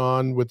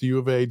Tucson with the U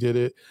of A did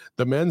it.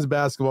 The men's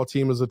basketball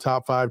team is a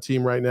top 5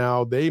 team right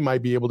now. They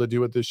might be able to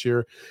do it this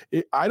year.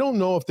 I don't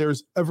know if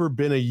there's ever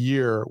been a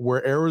year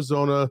where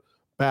Arizona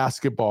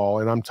basketball,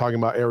 and I'm talking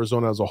about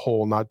Arizona as a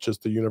whole, not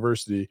just the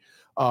university,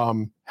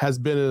 has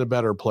been in a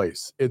better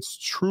place. It's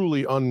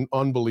truly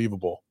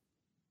unbelievable.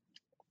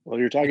 Well,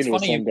 you're talking to a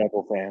Sun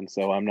Devil fan,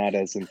 so I'm not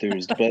as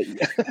enthused. But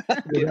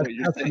that's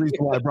the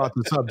reason why I brought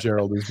this up,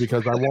 Gerald, is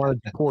because I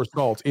wanted to pour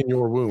salt in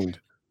your wound.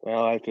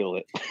 Well, I feel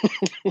it.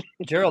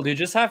 Gerald, you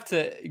just have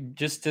to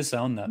just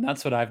disown them.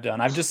 That's what I've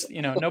done. I've just,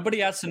 nobody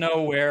has to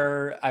know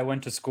where I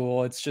went to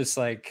school. It's just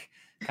like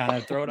kind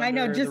of throw it I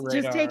know, under the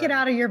radar. Just take it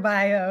out of your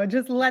bio.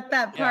 Just let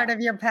that part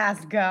of your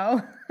past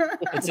go.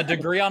 It's a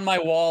degree on my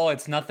wall.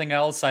 It's nothing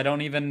else. I'm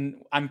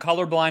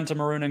colorblind to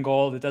maroon and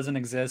gold. It doesn't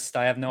exist.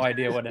 I have no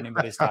idea what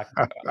anybody's talking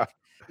about.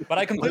 But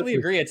I completely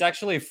agree. It's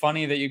actually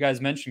funny that you guys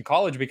mentioned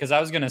college, because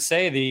I was going to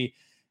say the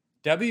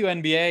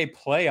WNBA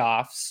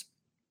playoffs,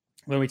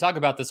 when we talk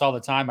about this all the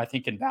time, I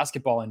think in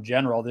basketball in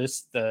general,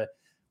 the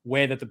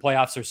way that the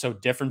playoffs are so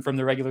different from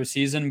the regular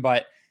season.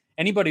 But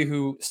anybody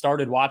who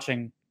started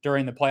watching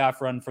during the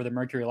playoff run for the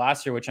Mercury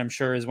last year, which I'm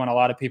sure is when a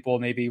lot of people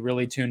maybe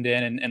really tuned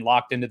in and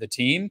locked into the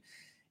team,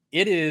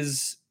 it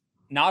is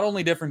not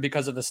only different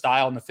because of the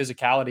style and the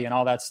physicality and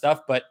all that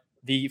stuff, but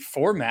the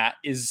format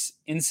is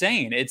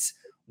insane. It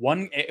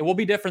will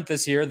be different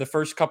this year. The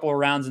first couple of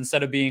rounds,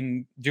 instead of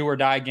being do or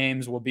die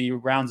games, will be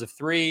rounds of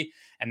 3,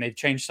 and they've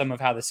changed some of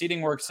how the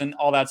seeding works and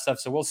all that stuff.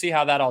 So we'll see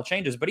how that all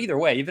changes. But either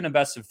way, even a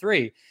best of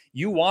 3,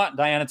 you want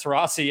Diana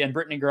Taurasi and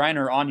Brittany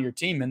Griner on your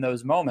team in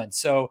those moments.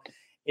 So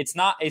it's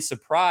not a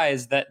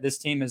surprise that this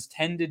team has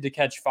tended to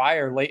catch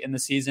fire late in the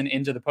season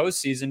into the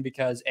postseason,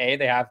 because A,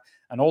 they have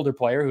an older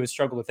player who has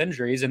struggled with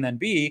injuries, and then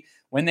B,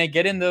 when they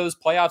get in those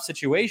playoff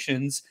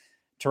situations,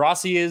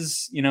 Taurasi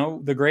is,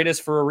 the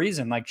greatest for a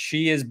reason. Like,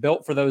 she is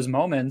built for those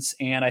moments.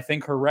 And I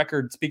think her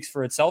record speaks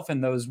for itself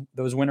in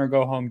those winner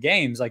go home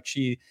games. Like,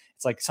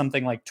 it's like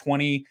something like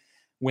 20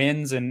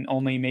 wins and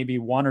only maybe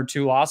 1 or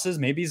 2 losses,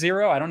 maybe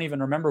 0. I don't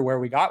even remember where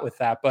we got with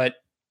that, but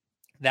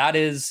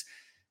that's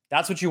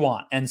what you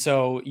want. And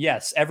so,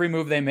 yes, every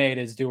move they made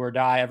is do or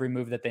die. Every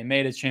move that they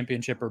made is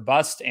championship or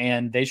bust,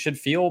 and they should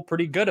feel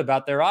pretty good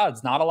about their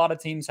odds. Not a lot of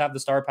teams have the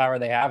star power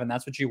they have, and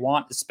that's what you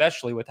want,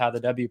 especially with how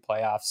the W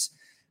playoffs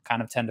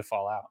kind of tend to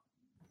fall out.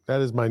 That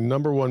is my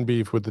number one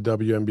beef with the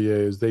WNBA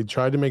is they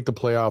tried to make the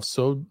playoffs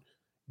so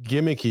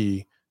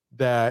gimmicky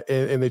that,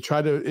 and they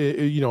try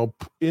to,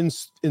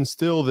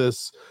 instill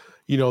this,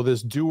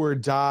 this do or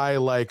die,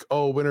 like,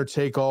 oh, winner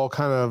take all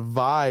kind of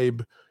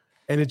vibe.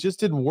 And it just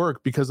didn't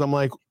work because I'm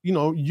like,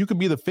 you could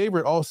be the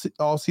favorite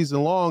all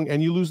season long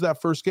and you lose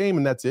that first game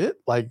and that's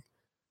it. Like,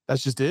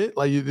 that's just it.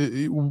 Like,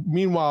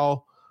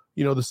 meanwhile,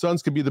 the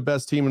Suns could be the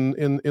best team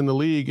in the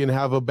league and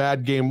have a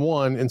bad game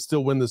 1 and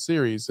still win the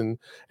series. And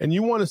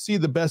you want to see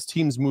the best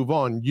teams move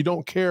on. You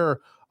don't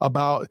care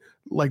about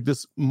like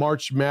this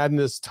March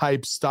Madness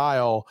type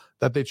style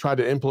that they try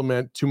to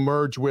implement to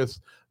merge with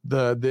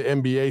the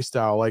NBA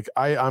style. Like,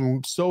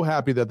 I'm so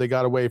happy that they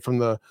got away from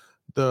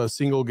the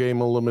single game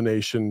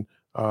elimination.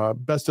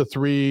 Best of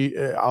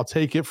 3, I'll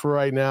take it for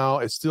right now.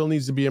 It still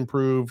needs to be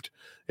improved.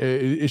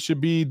 It should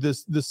be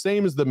the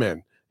same as the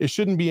men. It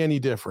shouldn't be any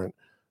different.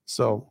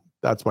 So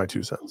that's my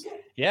 2 cents.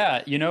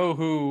 Yeah,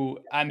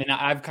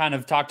 I've kind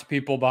of talked to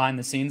people behind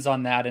the scenes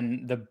on that,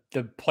 and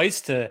the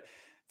place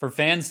for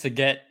fans to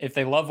get, if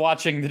they love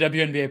watching the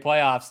WNBA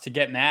playoffs, to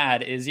get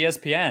mad is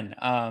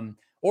ESPN,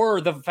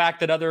 or the fact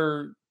that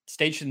other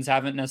stations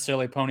haven't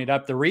necessarily ponied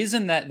up. The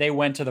reason that they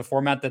went to the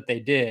format that they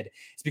did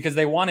is because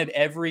they wanted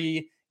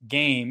every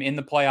game in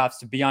the playoffs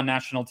to be on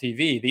national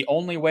TV. The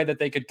only way that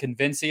they could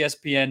convince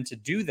ESPN to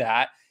do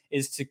that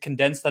is to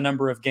condense the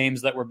number of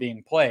games that were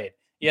being played.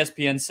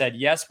 ESPN said,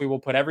 yes, we will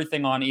put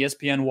everything on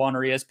ESPN 1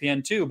 or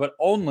ESPN 2, but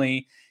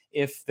only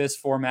if this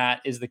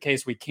format is the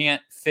case. We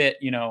can't fit,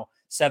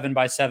 7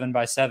 by 7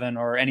 by 7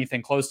 or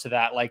anything close to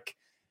that like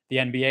the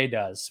NBA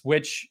does,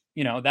 which,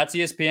 that's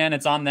ESPN.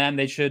 It's on them.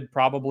 They should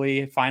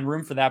probably find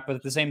room for that. But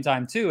at the same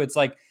time, too, it's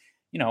like,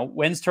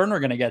 when's Turner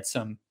going to get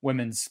some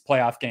women's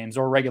playoff games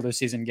or regular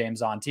season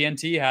games on?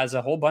 TNT has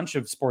a whole bunch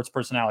of sports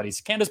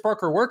personalities. Candace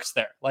Parker works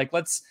there. Like,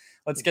 let's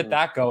get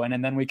that going,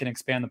 and then we can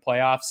expand the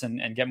playoffs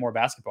and get more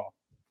basketball.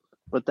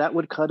 But that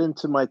would cut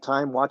into my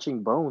time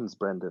watching Bones,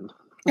 Brendan.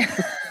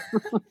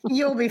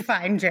 You'll be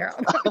fine,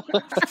 Gerald.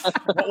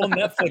 What will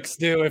Netflix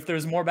do if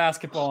there's more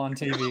basketball on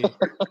TV?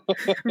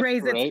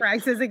 Raise its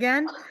prices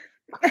again?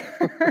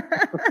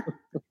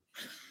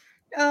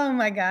 Oh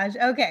my gosh.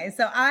 Okay,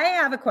 so I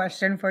have a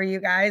question for you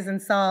guys,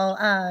 and Saul,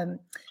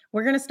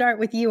 we're going to start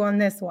with you on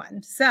this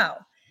one. So,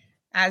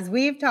 as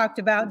we've talked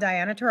about,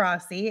 Diana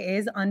Taurasi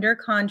is under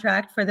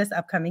contract for this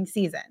upcoming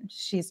season.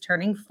 She's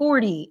turning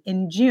 40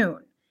 in June.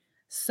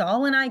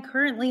 Saul and I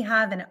currently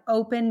have an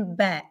open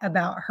bet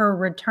about her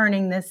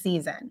returning this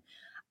season.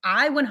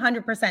 I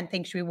 100%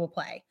 think she will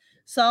play.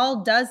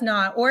 Saul does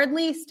not, or at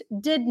least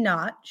did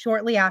not,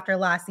 shortly after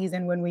last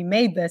season when we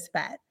made this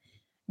bet.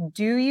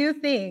 Do you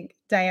think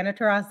Diana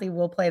Taurasi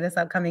will play this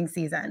upcoming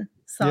season?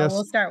 Saul, yes.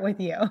 We'll start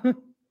with you.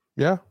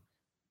 Yeah.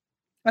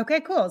 Okay,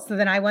 cool. So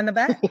then I won the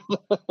bet?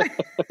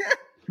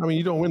 I mean,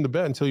 you don't win the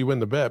bet until you win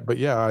the bet, but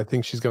yeah, I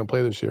think she's going to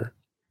play this year.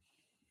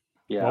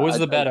 Yeah. What was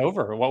the bet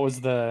over? What was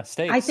the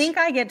stakes? I think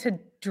I get to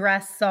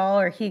dress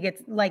Saul, or we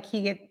get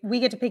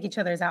to pick each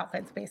other's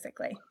outfits,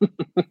 basically.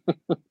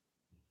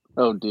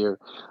 Oh dear.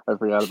 I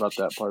forgot about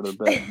that part of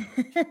the bet.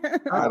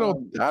 I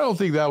don't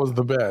think that was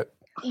the bet.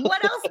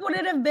 What else would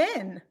it have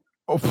been?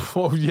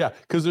 Oh yeah,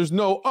 because there's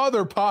no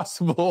other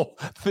possible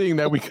thing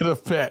that we could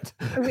have bet.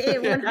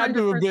 It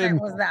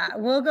 100% was that.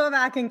 We'll go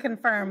back and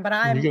confirm, but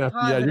I'm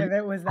positive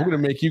it was that. I'm going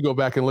to make you go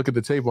back and look at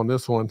the tape on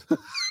this one.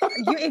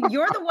 If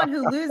you're the one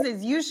who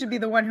loses, you should be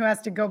the one who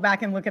has to go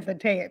back and look at the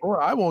tape.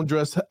 Or I will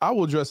dress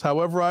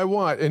however I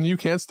want, and you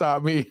can't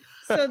stop me.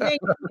 So then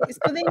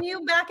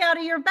you back out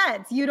of your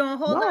bets. You don't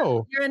hold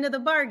up your end of the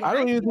bargain. I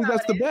don't even think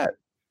that's the bet.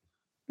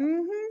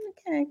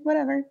 Okay,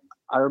 whatever.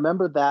 I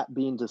remember that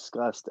being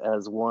discussed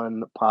as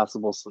one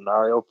possible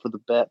scenario for the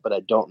bet, but I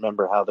don't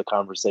remember how the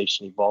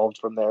conversation evolved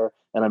from there.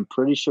 And I'm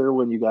pretty sure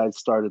when you guys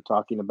started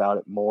talking about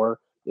it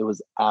more, it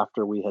was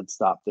after we had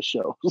stopped the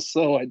show.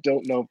 So I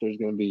don't know if there's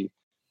going to be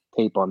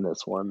tape on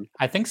this one.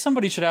 I think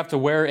somebody should have to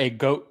wear a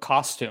goat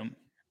costume.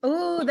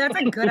 Oh, that's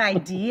a good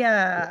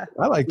idea.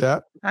 I like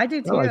that. I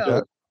do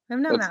too.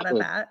 I'm not mad at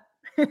that.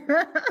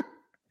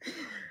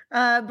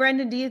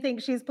 Brendan, do you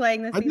think she's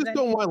playing this season? I just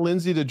don't want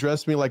Lindsay to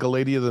dress me like a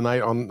lady of the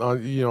night on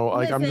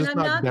Listen, I'm just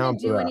not down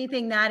to do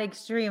anything that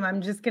extreme.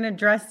 I'm just going to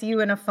dress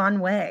you in a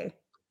fun way.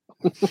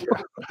 I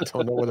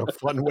don't know what a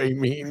fun way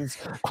means,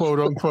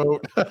 quote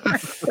unquote.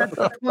 That's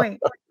the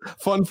point.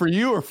 Fun for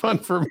you or fun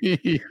for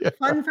me?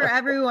 Fun for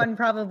everyone,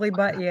 probably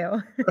but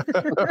you.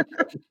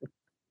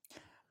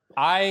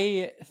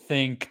 I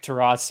think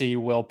Taurasi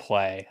will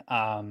play.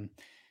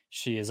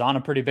 She is on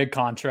a pretty big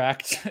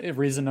contract.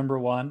 Reason number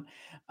one.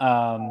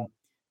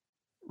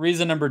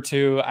 reason number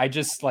two,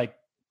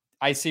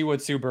 I see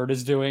what Sue Bird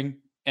is doing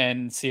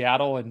in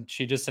Seattle, and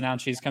she just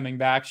announced she's coming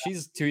back.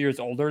 She's 2 years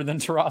older than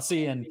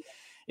Taurasi and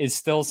is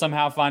still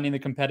somehow finding the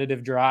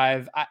competitive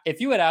drive.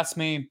 If you had asked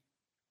me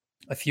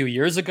a few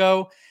years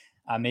ago,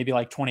 maybe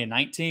like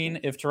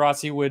 2019, if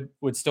Taurasi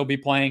would still be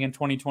playing in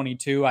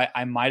 2022,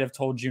 I might have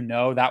told you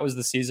no. That was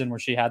the season where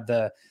she had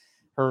the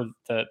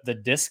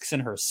discs in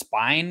her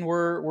spine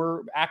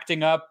were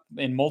acting up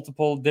in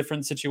multiple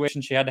different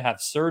situations. She had to have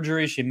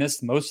surgery. She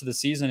missed most of the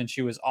season, and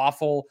she was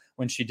awful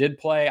when she did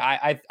play.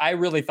 I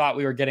really thought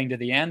we were getting to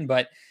the end,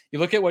 but you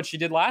look at what she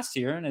did last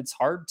year, and it's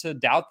hard to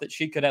doubt that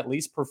she could at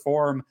least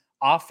perform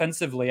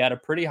offensively at a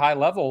pretty high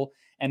level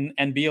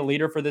and be a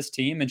leader for this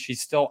team. And she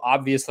still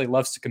obviously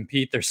loves to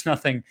compete. There's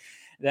nothing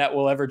that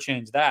will ever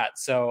change that.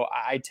 So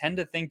I tend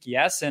to think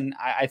yes. And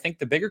I think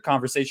the bigger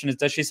conversation is,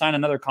 does she sign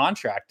another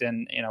contract?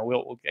 And,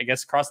 we'll I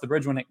guess cross the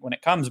bridge when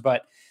it comes,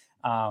 but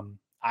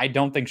I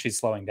don't think she's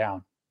slowing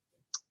down.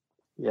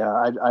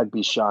 Yeah, I'd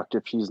be shocked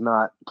if she's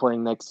not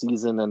playing next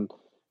season. And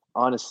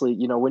honestly,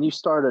 when you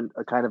start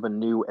a kind of a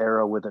new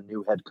era with a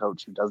new head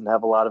coach who doesn't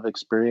have a lot of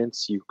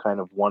experience, you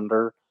kind of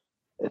wonder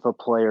if a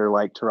player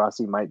like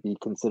Taurasi might be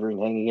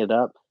considering hanging it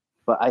up.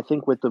 But I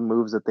think with the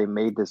moves that they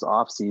made this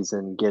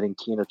offseason, getting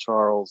Tina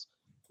Charles,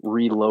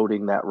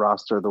 reloading that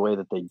roster the way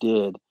that they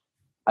did,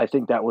 I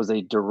think that was a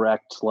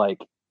direct,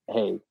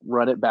 hey,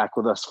 run it back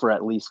with us for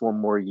at least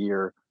one more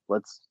year.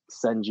 Let's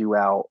send you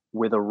out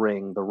with a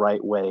ring the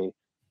right way,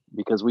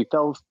 because we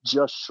fell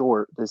just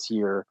short this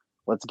year.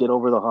 Let's get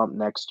over the hump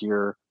next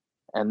year.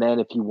 And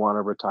then if you want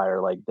to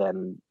retire,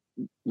 then,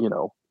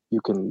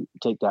 you can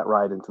take that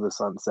ride into the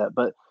sunset.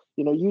 But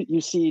you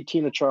see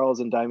Tina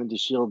Charles and Diamond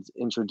DeShields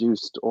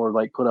introduced or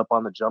put up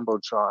on the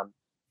Jumbotron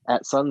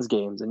at Suns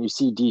games, and you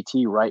see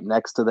DT right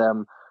next to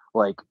them,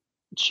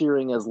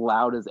 cheering as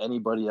loud as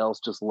anybody else,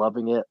 just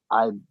loving it.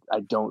 I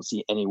don't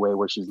see any way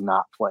where she's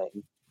not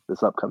playing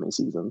this upcoming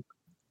season.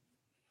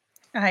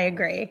 I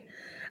agree.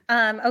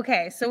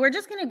 Okay, so we're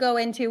just going to go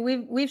into,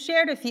 we've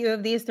shared a few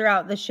of these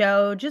throughout the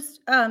show,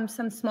 just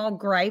some small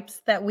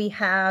gripes that we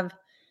have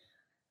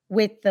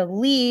with the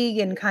league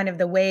and kind of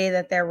the way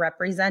that they're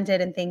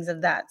represented and things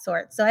of that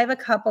sort. So I have a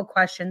couple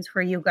questions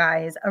for you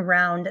guys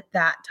around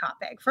that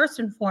topic. First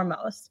and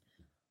foremost,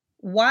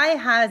 why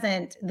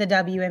hasn't the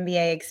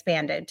WNBA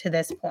expanded to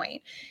this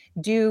point?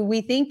 Do we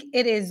think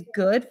it is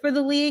good for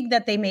the league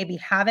that they maybe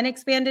haven't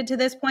expanded to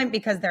this point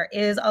because there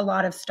is a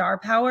lot of star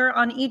power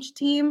on each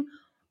team?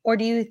 Or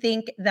do you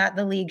think that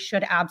the league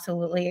should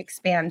absolutely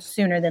expand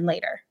sooner than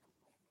later?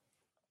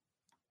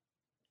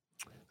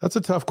 That's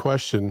a tough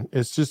question.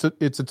 It's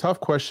a tough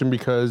question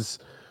because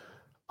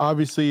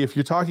obviously if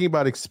you're talking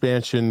about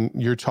expansion,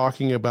 you're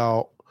talking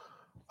about,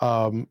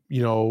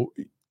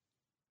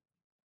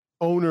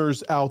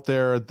 owners out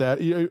there that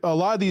a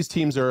lot of these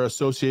teams are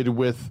associated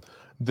with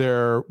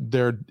their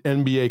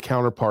NBA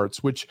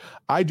counterparts, which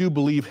I do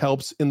believe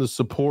helps in the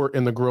support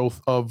and the growth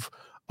of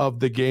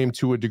the game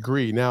to a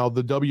degree. Now,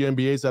 the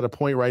WNBA is at a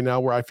point right now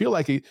where I feel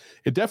like it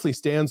definitely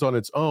stands on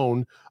its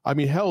own. I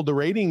mean, hell, the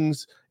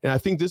ratings, and I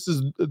think this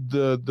is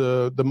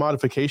the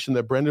modification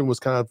that Brendan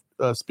was kind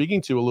of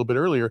speaking to a little bit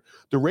earlier.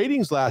 The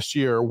ratings last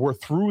year were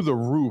through the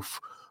roof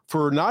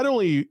for not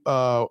only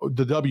the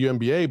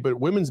WNBA, but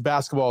women's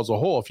basketball as a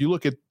whole. If you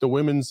look at the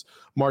women's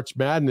March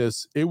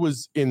Madness, it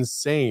was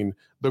insane,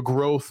 the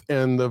growth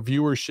and the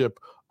viewership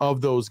of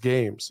those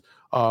games.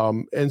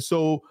 And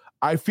so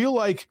I feel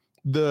like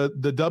the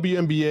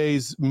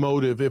WNBA's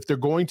motive, if they're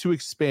going to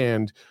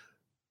expand,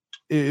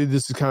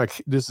 this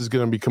is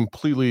going to be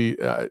completely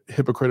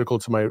hypocritical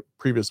to my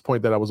previous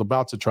point that I was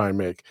about to try and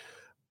make.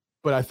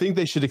 But I think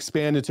they should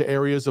expand into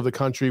areas of the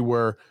country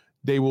where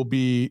they will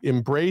be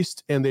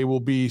embraced and they will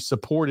be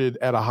supported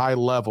at a high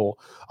level.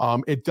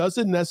 It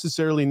doesn't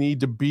necessarily need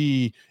to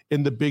be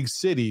in the big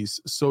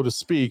cities, so to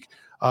speak.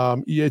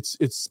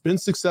 It's been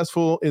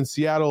successful in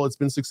Seattle. It's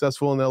been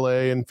successful in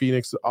LA and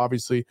Phoenix,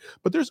 obviously.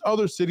 But there's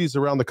other cities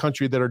around the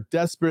country that are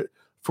desperate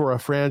for a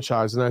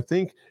franchise. And I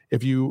think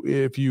if you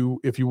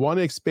want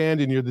to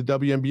expand and you're the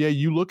WNBA,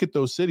 you look at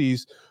those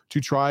cities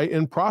to try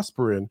and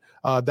prosper in.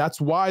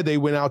 That's why they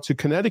went out to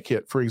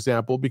Connecticut, for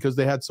example, because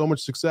they had so much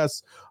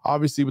success,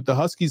 obviously, with the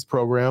Huskies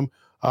program.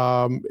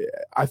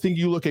 I think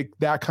you look at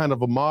that kind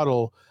of a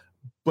model,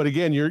 but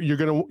again, you're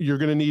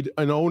gonna need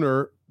an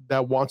owner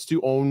that wants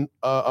to own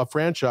a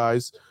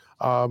franchise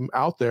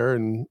out there,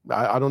 and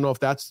I don't know if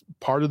that's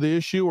part of the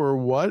issue or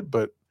what,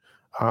 but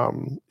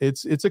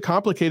it's a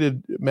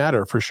complicated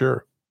matter for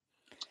sure.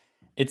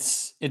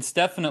 It's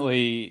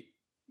definitely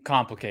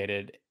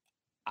complicated.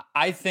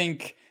 I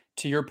think,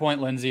 to your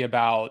point, Lindsay,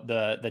 about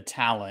the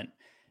talent,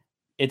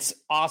 it's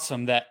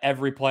awesome that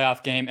every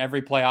playoff game,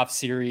 every playoff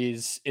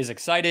series is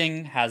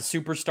exciting, has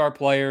superstar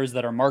players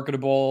that are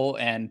marketable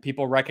and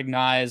people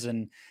recognize,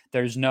 and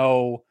there's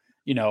no,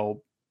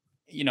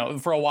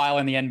 for a while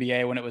in the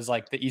NBA when it was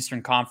like the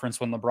Eastern Conference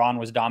when LeBron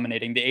was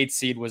dominating, the 8th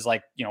seed was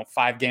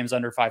 5 games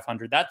under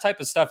 500. That type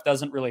of stuff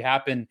doesn't really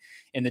happen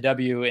in the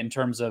W in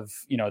terms of,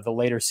 the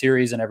later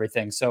series and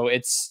everything. So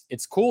it's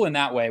cool in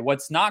that way.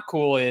 What's not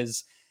cool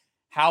is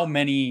how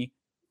many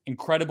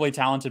incredibly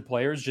talented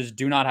players just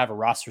do not have a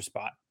roster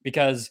spot.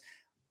 Because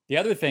the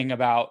other thing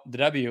about the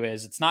W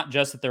is it's not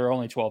just that there are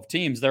only 12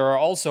 teams. There are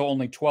also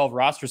only 12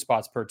 roster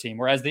spots per team,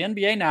 whereas the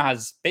NBA now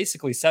has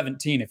basically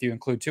 17 if you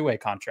include two-way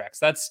contracts.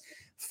 That's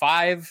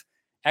 5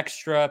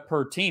 extra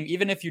per team.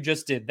 Even if you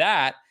just did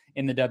that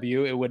in the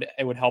W, it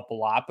would help a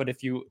lot. But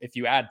if you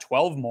add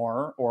 12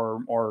 more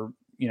or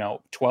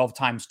 12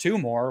 times 2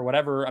 more,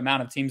 whatever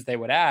amount of teams they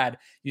would add,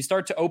 you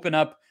start to open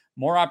up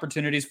more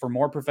opportunities for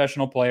more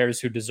professional players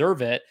who deserve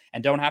it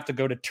and don't have to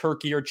go to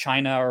Turkey or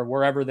China or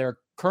wherever they're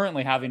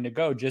currently having to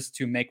go just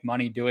to make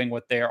money doing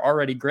what they're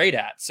already great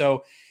at.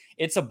 So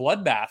it's a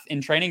bloodbath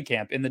in training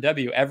camp in the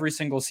W every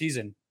single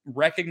season.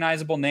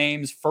 Recognizable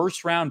names,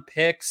 first round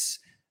picks,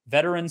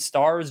 veteran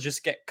stars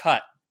just get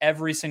cut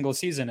every single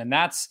season. And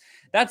that's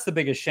the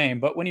biggest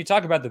shame. But when you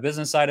talk about the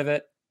business side of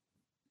it,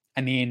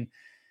 I mean,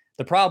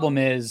 the problem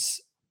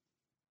is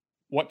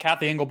what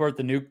Kathy Engelbert,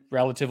 the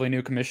relatively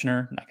new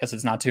commissioner, I guess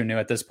it's not too new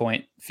at this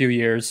point, few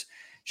years,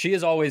 she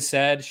has always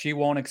said she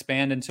won't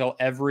expand until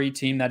every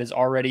team that is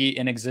already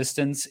in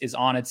existence is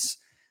on its,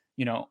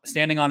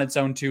 standing on its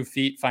own 2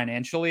 feet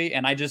financially.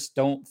 And I just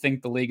don't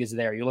think the league is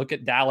there. You look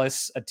at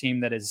Dallas, a team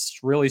that has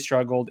really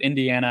struggled,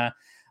 Indiana,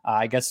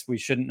 I guess we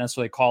shouldn't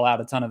necessarily call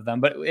out a ton of them,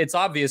 but it's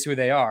obvious who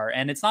they are.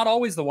 And it's not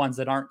always the ones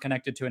that aren't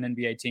connected to an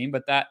NBA team,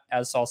 but that,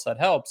 as Saul said,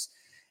 helps.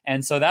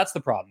 And so that's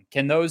the problem.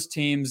 Can those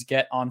teams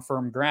get on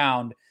firm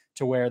ground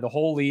to where the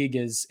whole league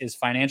is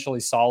financially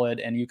solid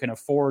and you can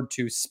afford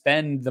to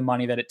spend the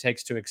money that it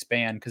takes to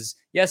expand? Because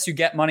yes, you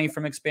get money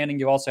from expanding.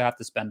 You also have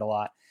to spend a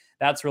lot.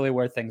 That's really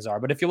where things are.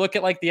 But if you look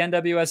at like the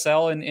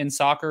NWSL in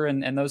soccer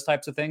and those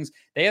types of things,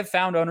 they have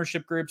found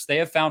ownership groups. They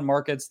have found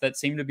markets that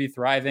seem to be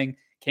thriving.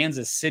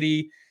 Kansas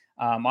City,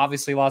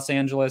 obviously Los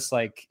Angeles,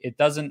 like it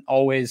doesn't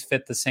always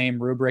fit the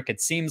same rubric.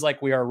 It seems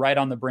like we are right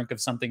on the brink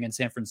of something in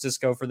San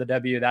Francisco for the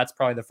W. That's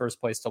probably the first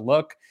place to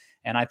look.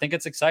 And I think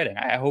it's exciting.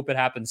 I hope it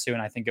happens soon.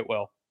 I think it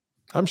will.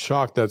 I'm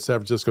shocked that San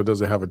Francisco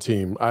doesn't have a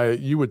team.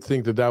 You would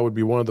think that would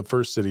be one of the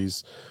first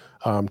cities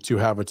to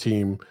have a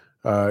team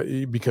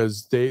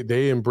because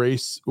they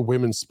embrace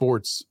women's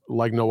sports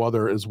like no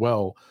other as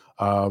well.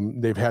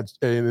 They've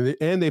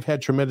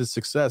had tremendous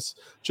success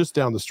just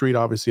down the street,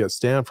 obviously at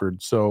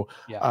Stanford. So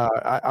yeah.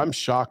 I'm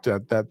shocked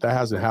that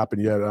hasn't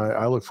happened yet.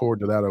 I look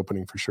forward to that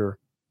opening for sure.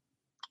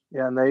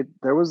 Yeah, and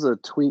there was a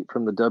tweet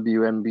from the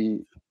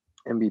WNBPA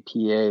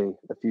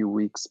a few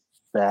weeks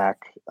back.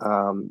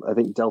 I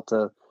think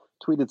Delta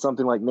tweeted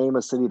something like, "Name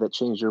a city that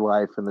changed your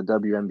life," and the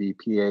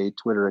WNBPA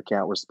Twitter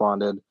account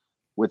responded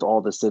with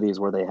all the cities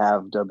where they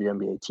have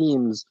WNBA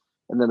teams.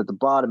 And then at the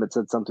bottom, it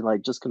said something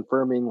like, "Just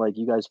confirming, like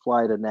you guys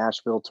fly to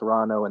Nashville,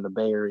 Toronto, and the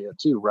Bay Area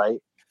too,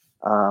 right?"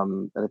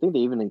 And I think they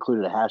even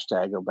included a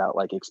hashtag about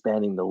like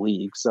expanding the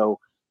league. So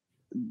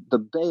the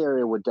Bay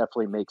Area would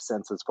definitely make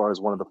sense as far as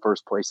one of the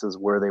first places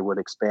where they would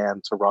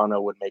expand.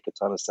 Toronto would make a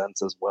ton of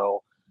sense as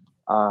well.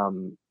 I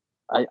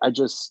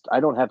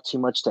don't have too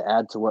much to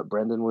add to what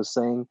Brendan was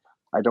saying.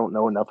 I don't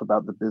know enough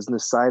about the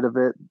business side of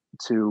it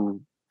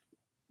to,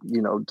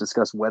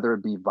 discuss whether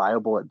it'd be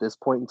viable at this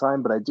point in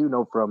time. But I do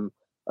know from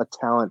a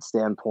talent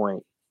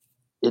standpoint,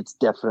 it's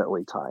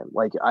definitely time.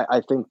 Like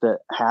I think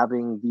that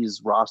having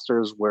these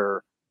rosters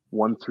where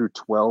 1 through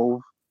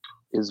 12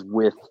 is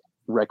with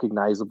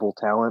recognizable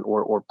talent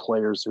or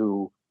players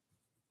who,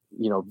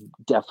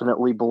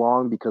 definitely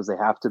belong, because they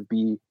have to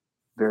be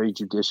very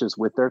judicious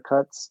with their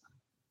cuts.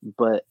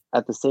 But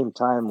at the same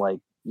time, like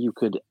you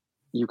could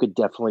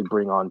definitely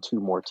bring on 2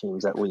 more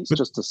teams at least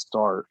just to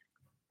start.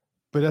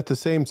 But at the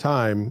same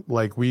time,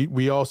 like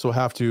we also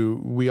have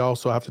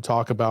to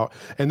talk about,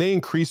 and they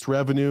increased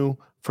revenue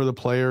for the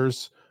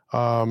players,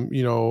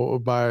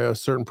 by a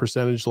certain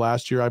percentage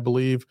last year, I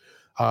believe.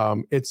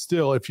 It's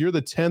still, if you're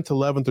the 10th,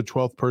 11th, or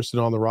 12th person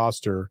on the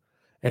roster,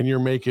 and you're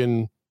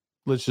making,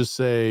 let's just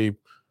say,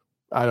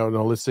 I don't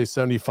know, let's say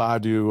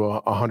 $75,000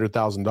 to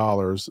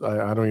 $100,000.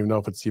 I don't even know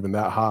if it's even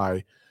that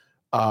high.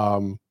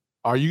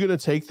 Are you going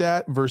to take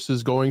that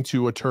versus going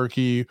to a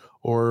Turkey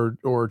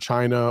or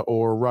China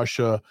or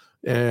Russia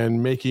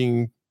and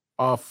making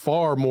a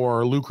far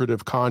more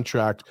lucrative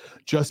contract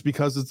just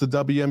because it's the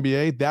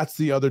WNBA? That's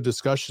the other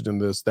discussion in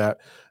this that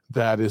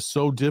is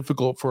so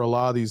difficult for a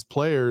lot of these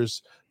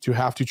players to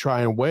have to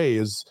try and weigh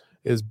is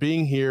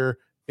being here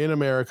in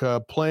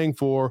America, playing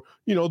for,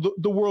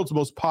 the world's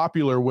most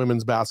popular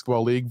women's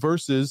basketball league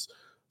versus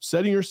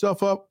setting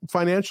yourself up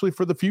financially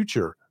for the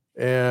future.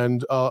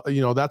 And,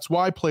 that's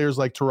why players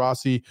like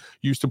Taurasi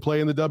used to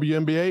play in the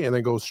WNBA and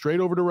then go straight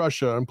over to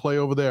Russia and play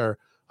over there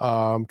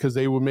because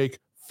they would make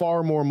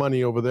far more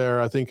money over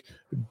there. I think,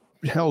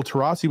 hell,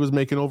 Taurasi was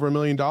making over $1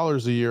 million a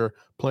year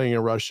playing in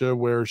Russia,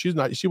 where she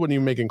wasn't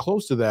even making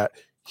close to that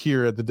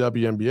here at the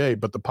WNBA.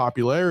 But the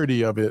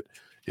popularity of it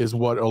is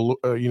what,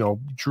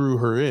 drew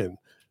her in.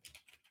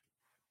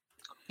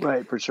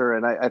 Right, for sure.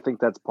 And I think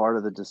that's part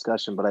of the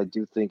discussion. But I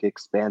do think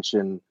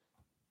expansion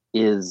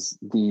is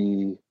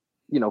the...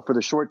 for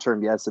the short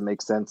term, yes, it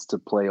makes sense to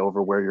play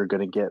over where you're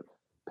going to get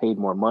paid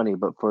more money.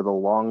 But for the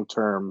long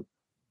term,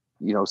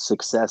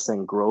 success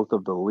and growth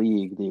of the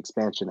league, the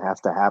expansion has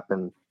to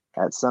happen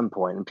at some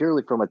point. And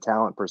purely from a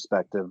talent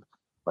perspective,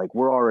 like,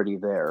 we're already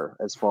there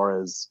as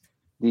far as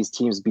these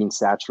teams being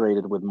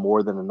saturated with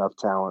more than enough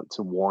talent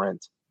to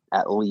warrant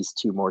at least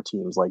 2 more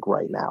teams, like,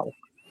 right now.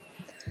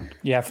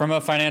 Yeah, from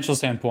a financial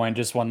standpoint,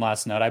 just one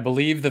last note. I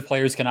believe the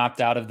players can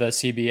opt out of the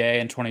CBA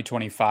in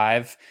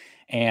 2025.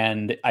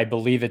 And I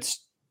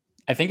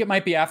think it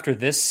might be after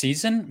this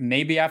season,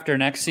 maybe after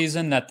next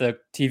season, that the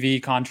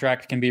TV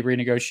contract can be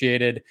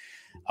renegotiated,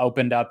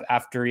 opened up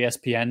after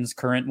ESPN's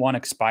current one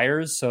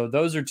expires. So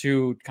those are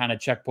 2 kind of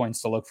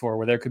checkpoints to look for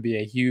where there could be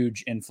a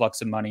huge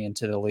influx of money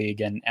into the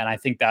league. And I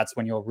think that's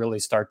when you'll really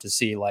start to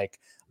see like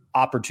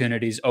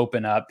opportunities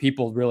open up.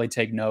 People really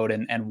take note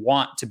and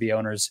want to be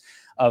owners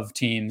of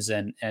teams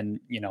and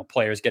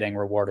players getting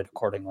rewarded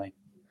accordingly.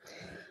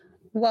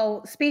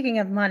 Well, speaking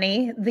of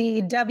money,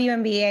 the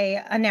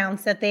WNBA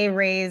announced that they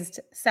raised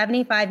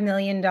 $75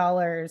 million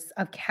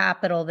of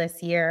capital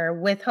this year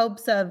with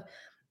hopes of,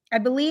 I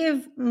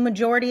believe,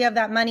 majority of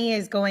that money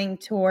is going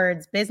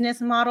towards business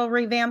model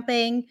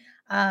revamping.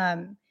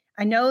 I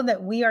know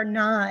that we are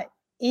not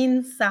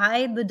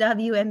inside the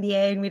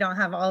WNBA and we don't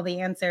have all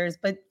the answers,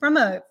 but from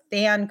a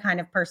fan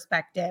kind of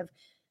perspective,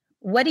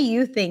 what do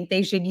you think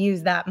they should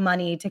use that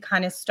money to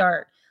kind of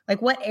start?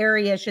 Like, what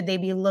areas should they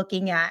be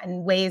looking at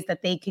and ways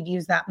that they could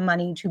use that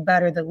money to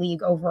better the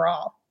league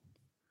overall?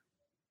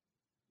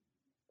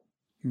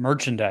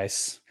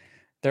 Merchandise.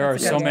 There are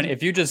so many.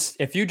 If you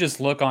just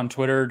look on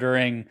Twitter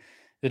during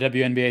the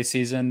WNBA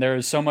season, there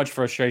is so much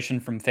frustration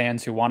from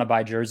fans who want to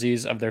buy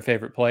jerseys of their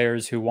favorite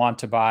players, who want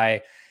to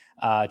buy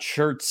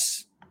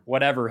shirts,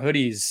 whatever,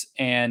 hoodies.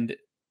 And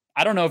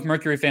I don't know if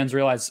Mercury fans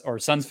realize, or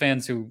Suns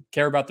fans who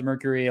care about the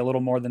Mercury a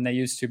little more than they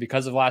used to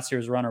because of last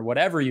year's run or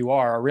whatever you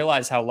are,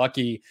 realize how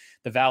lucky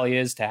the Valley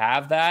is to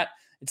have that.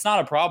 It's not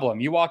a problem.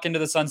 You walk into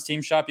the Suns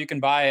team shop, you can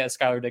buy a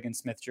Skylar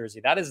Diggins-Smith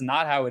jersey. That is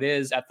not how it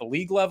is at the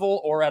league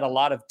level or at a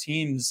lot of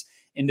teams'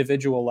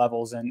 individual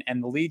levels. And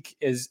the league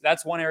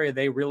that's one area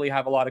they really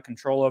have a lot of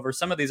control over.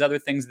 Some of these other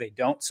things they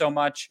don't so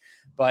much,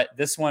 but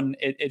this one,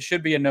 it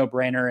should be a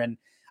no-brainer. And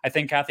I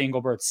think Kathy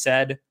Engelbert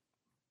said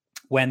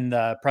when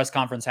the press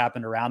conference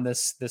happened around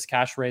this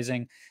cash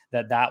raising,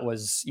 that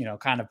was,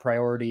 kind of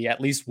priority, at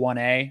least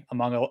 1A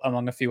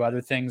among a few other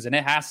things. And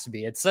it has to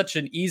be. It's such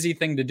an easy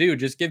thing to do.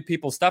 Just give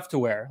people stuff to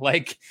wear.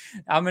 Like,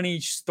 how many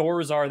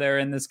stores are there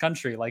in this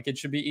country? Like, it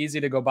should be easy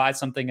to go buy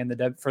something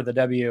for the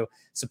W,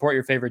 support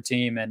your favorite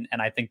team. And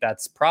I think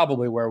that's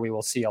probably where we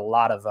will see a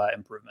lot of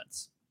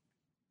improvements.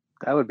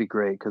 That would be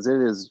great, because it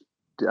is,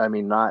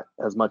 not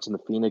as much in the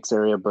Phoenix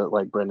area, but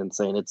like Brendan's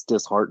saying, it's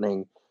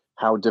disheartening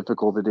how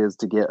difficult it is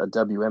to get a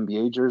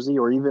WNBA jersey,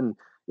 or even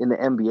in the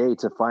NBA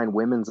to find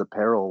women's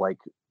apparel, like,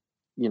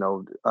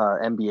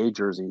 NBA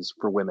jerseys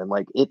for women.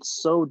 Like, it's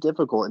so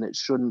difficult, and it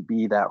shouldn't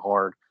be that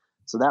hard.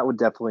 So that would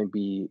definitely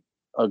be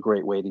a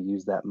great way to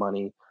use that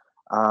money.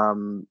 I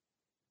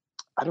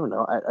don't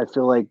know. I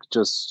feel like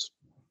just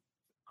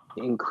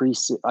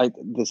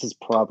this is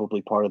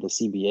probably part of the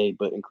CBA,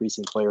 but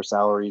increasing player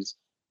salaries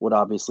would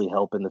obviously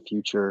help in the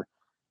future.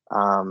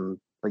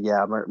 But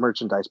yeah,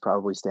 merchandise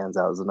probably stands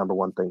out as the number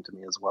one thing to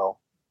me as well.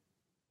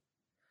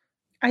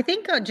 I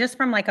think just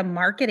from like a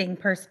marketing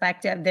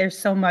perspective, there's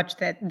so much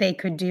that they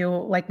could do.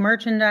 Like,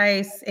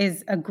 merchandise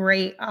is a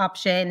great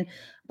option,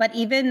 but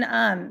even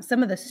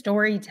some of the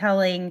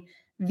storytelling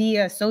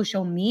via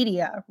social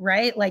media,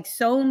 right? Like,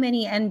 so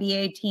many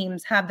NBA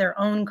teams have their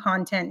own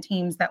content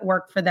teams that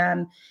work for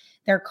them.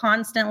 They're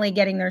constantly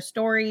getting their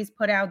stories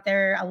put out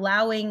there,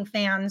 allowing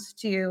fans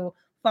to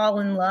fall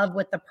in love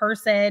with the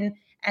person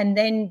and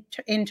then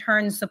in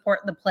turn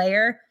support the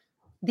player.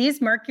 These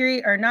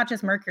Mercury, or not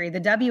just Mercury,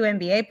 the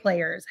WNBA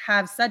players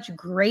have such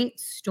great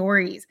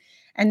stories.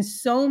 And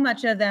so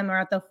much of them are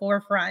at the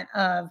forefront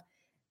of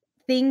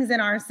things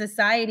in our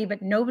society,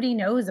 but nobody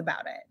knows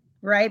about it,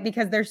 right?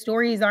 Because their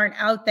stories aren't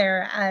out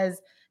there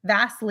as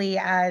vastly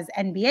as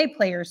NBA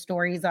players'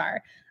 stories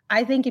are.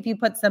 I think if you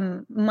put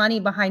some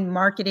money behind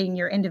marketing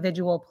your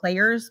individual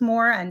players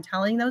more and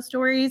telling those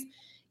stories,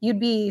 you'd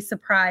be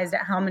surprised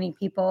at how many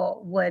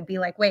people would be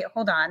like, wait,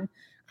 hold on.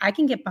 I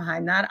can get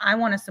behind that. I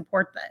want to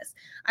support this.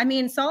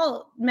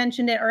 Saul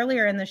mentioned it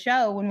earlier in the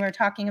show when we were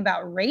talking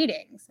about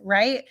ratings,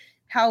 right?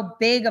 How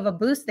big of a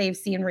boost they've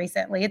seen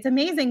recently. It's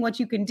amazing what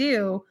you can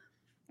do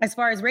as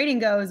far as rating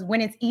goes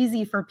when it's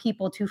easy for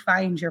people to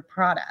find your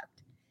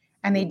product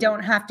and they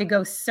don't have to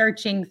go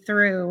searching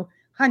through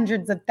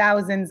hundreds of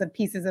thousands of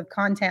pieces of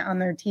content on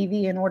their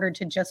TV in order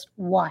to just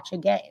watch a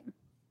game.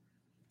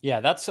 Yeah,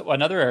 that's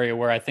another area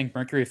where I think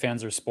Mercury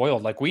fans are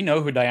spoiled. Like, we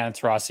know who Diana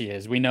Taurasi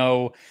is. We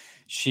know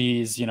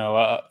she's,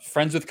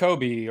 friends with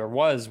Kobe, or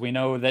was. We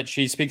know that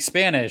she speaks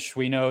Spanish.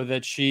 We know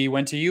that she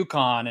went to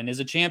UConn and is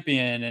a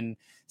champion and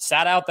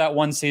sat out that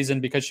one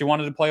season because she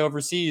wanted to play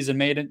overseas and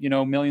made,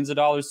 millions of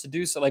dollars to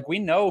do so. Like, we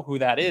know who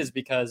that is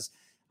because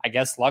I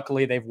guess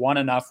luckily they've won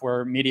enough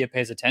where media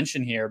pays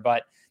attention here,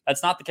 but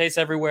that's not the case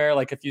everywhere.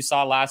 Like, if you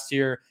saw last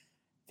year,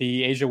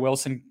 the Asia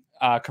Wilson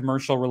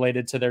commercial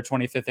related to their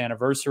 25th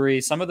anniversary.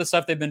 Some of the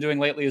stuff they've been doing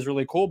lately is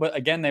really cool, but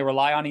again, they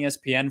rely on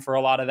ESPN for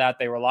a lot of that.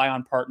 They rely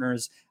on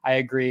partners. I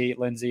agree,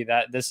 Lindsay,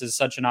 that this is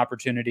such an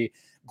opportunity.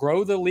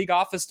 Grow the league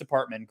office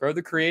department, grow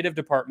the creative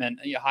department.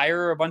 You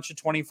hire a bunch of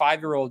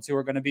 25-year-olds who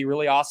are going to be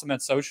really awesome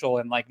at social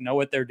and like know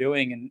what they're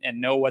doing and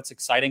know what's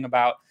exciting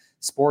about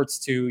sports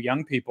to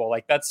young people.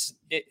 Like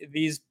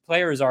these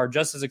players are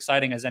just as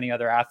exciting as any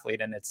other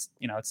athlete, and it's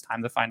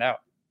time to find out.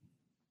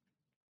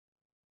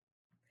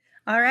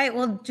 All right.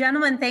 Well,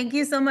 gentlemen, thank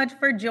you so much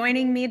for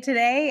joining me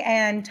today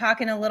and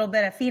talking a little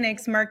bit of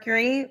Phoenix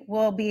Mercury.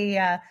 We'll be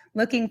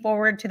looking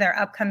forward to their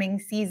upcoming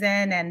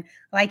season. And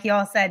like you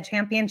all said,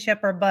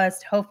 championship or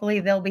bust, hopefully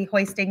they'll be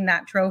hoisting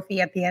that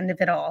trophy at the end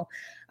of it all.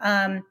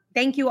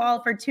 Thank you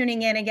all for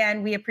tuning in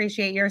again. We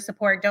appreciate your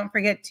support. Don't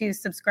forget to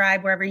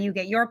subscribe wherever you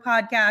get your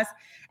podcast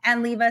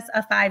and leave us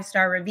a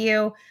 5-star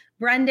review.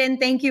 Brendan,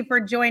 thank you for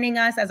joining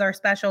us as our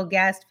special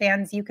guest.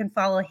 Fans, you can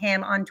follow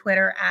him on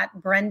Twitter at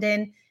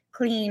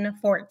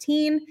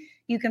BrendanClean14.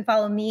 You can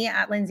follow me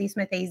at Lindsay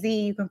Smith AZ.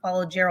 You can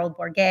follow Gerald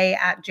Bourguet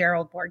at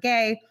Gerald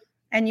Bourguet.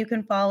 And you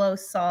can follow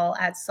Saul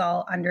at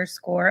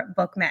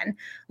Saul_Bookman.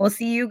 We'll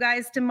see you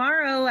guys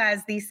tomorrow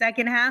as the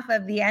second half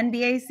of the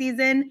NBA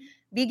season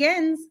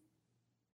begins.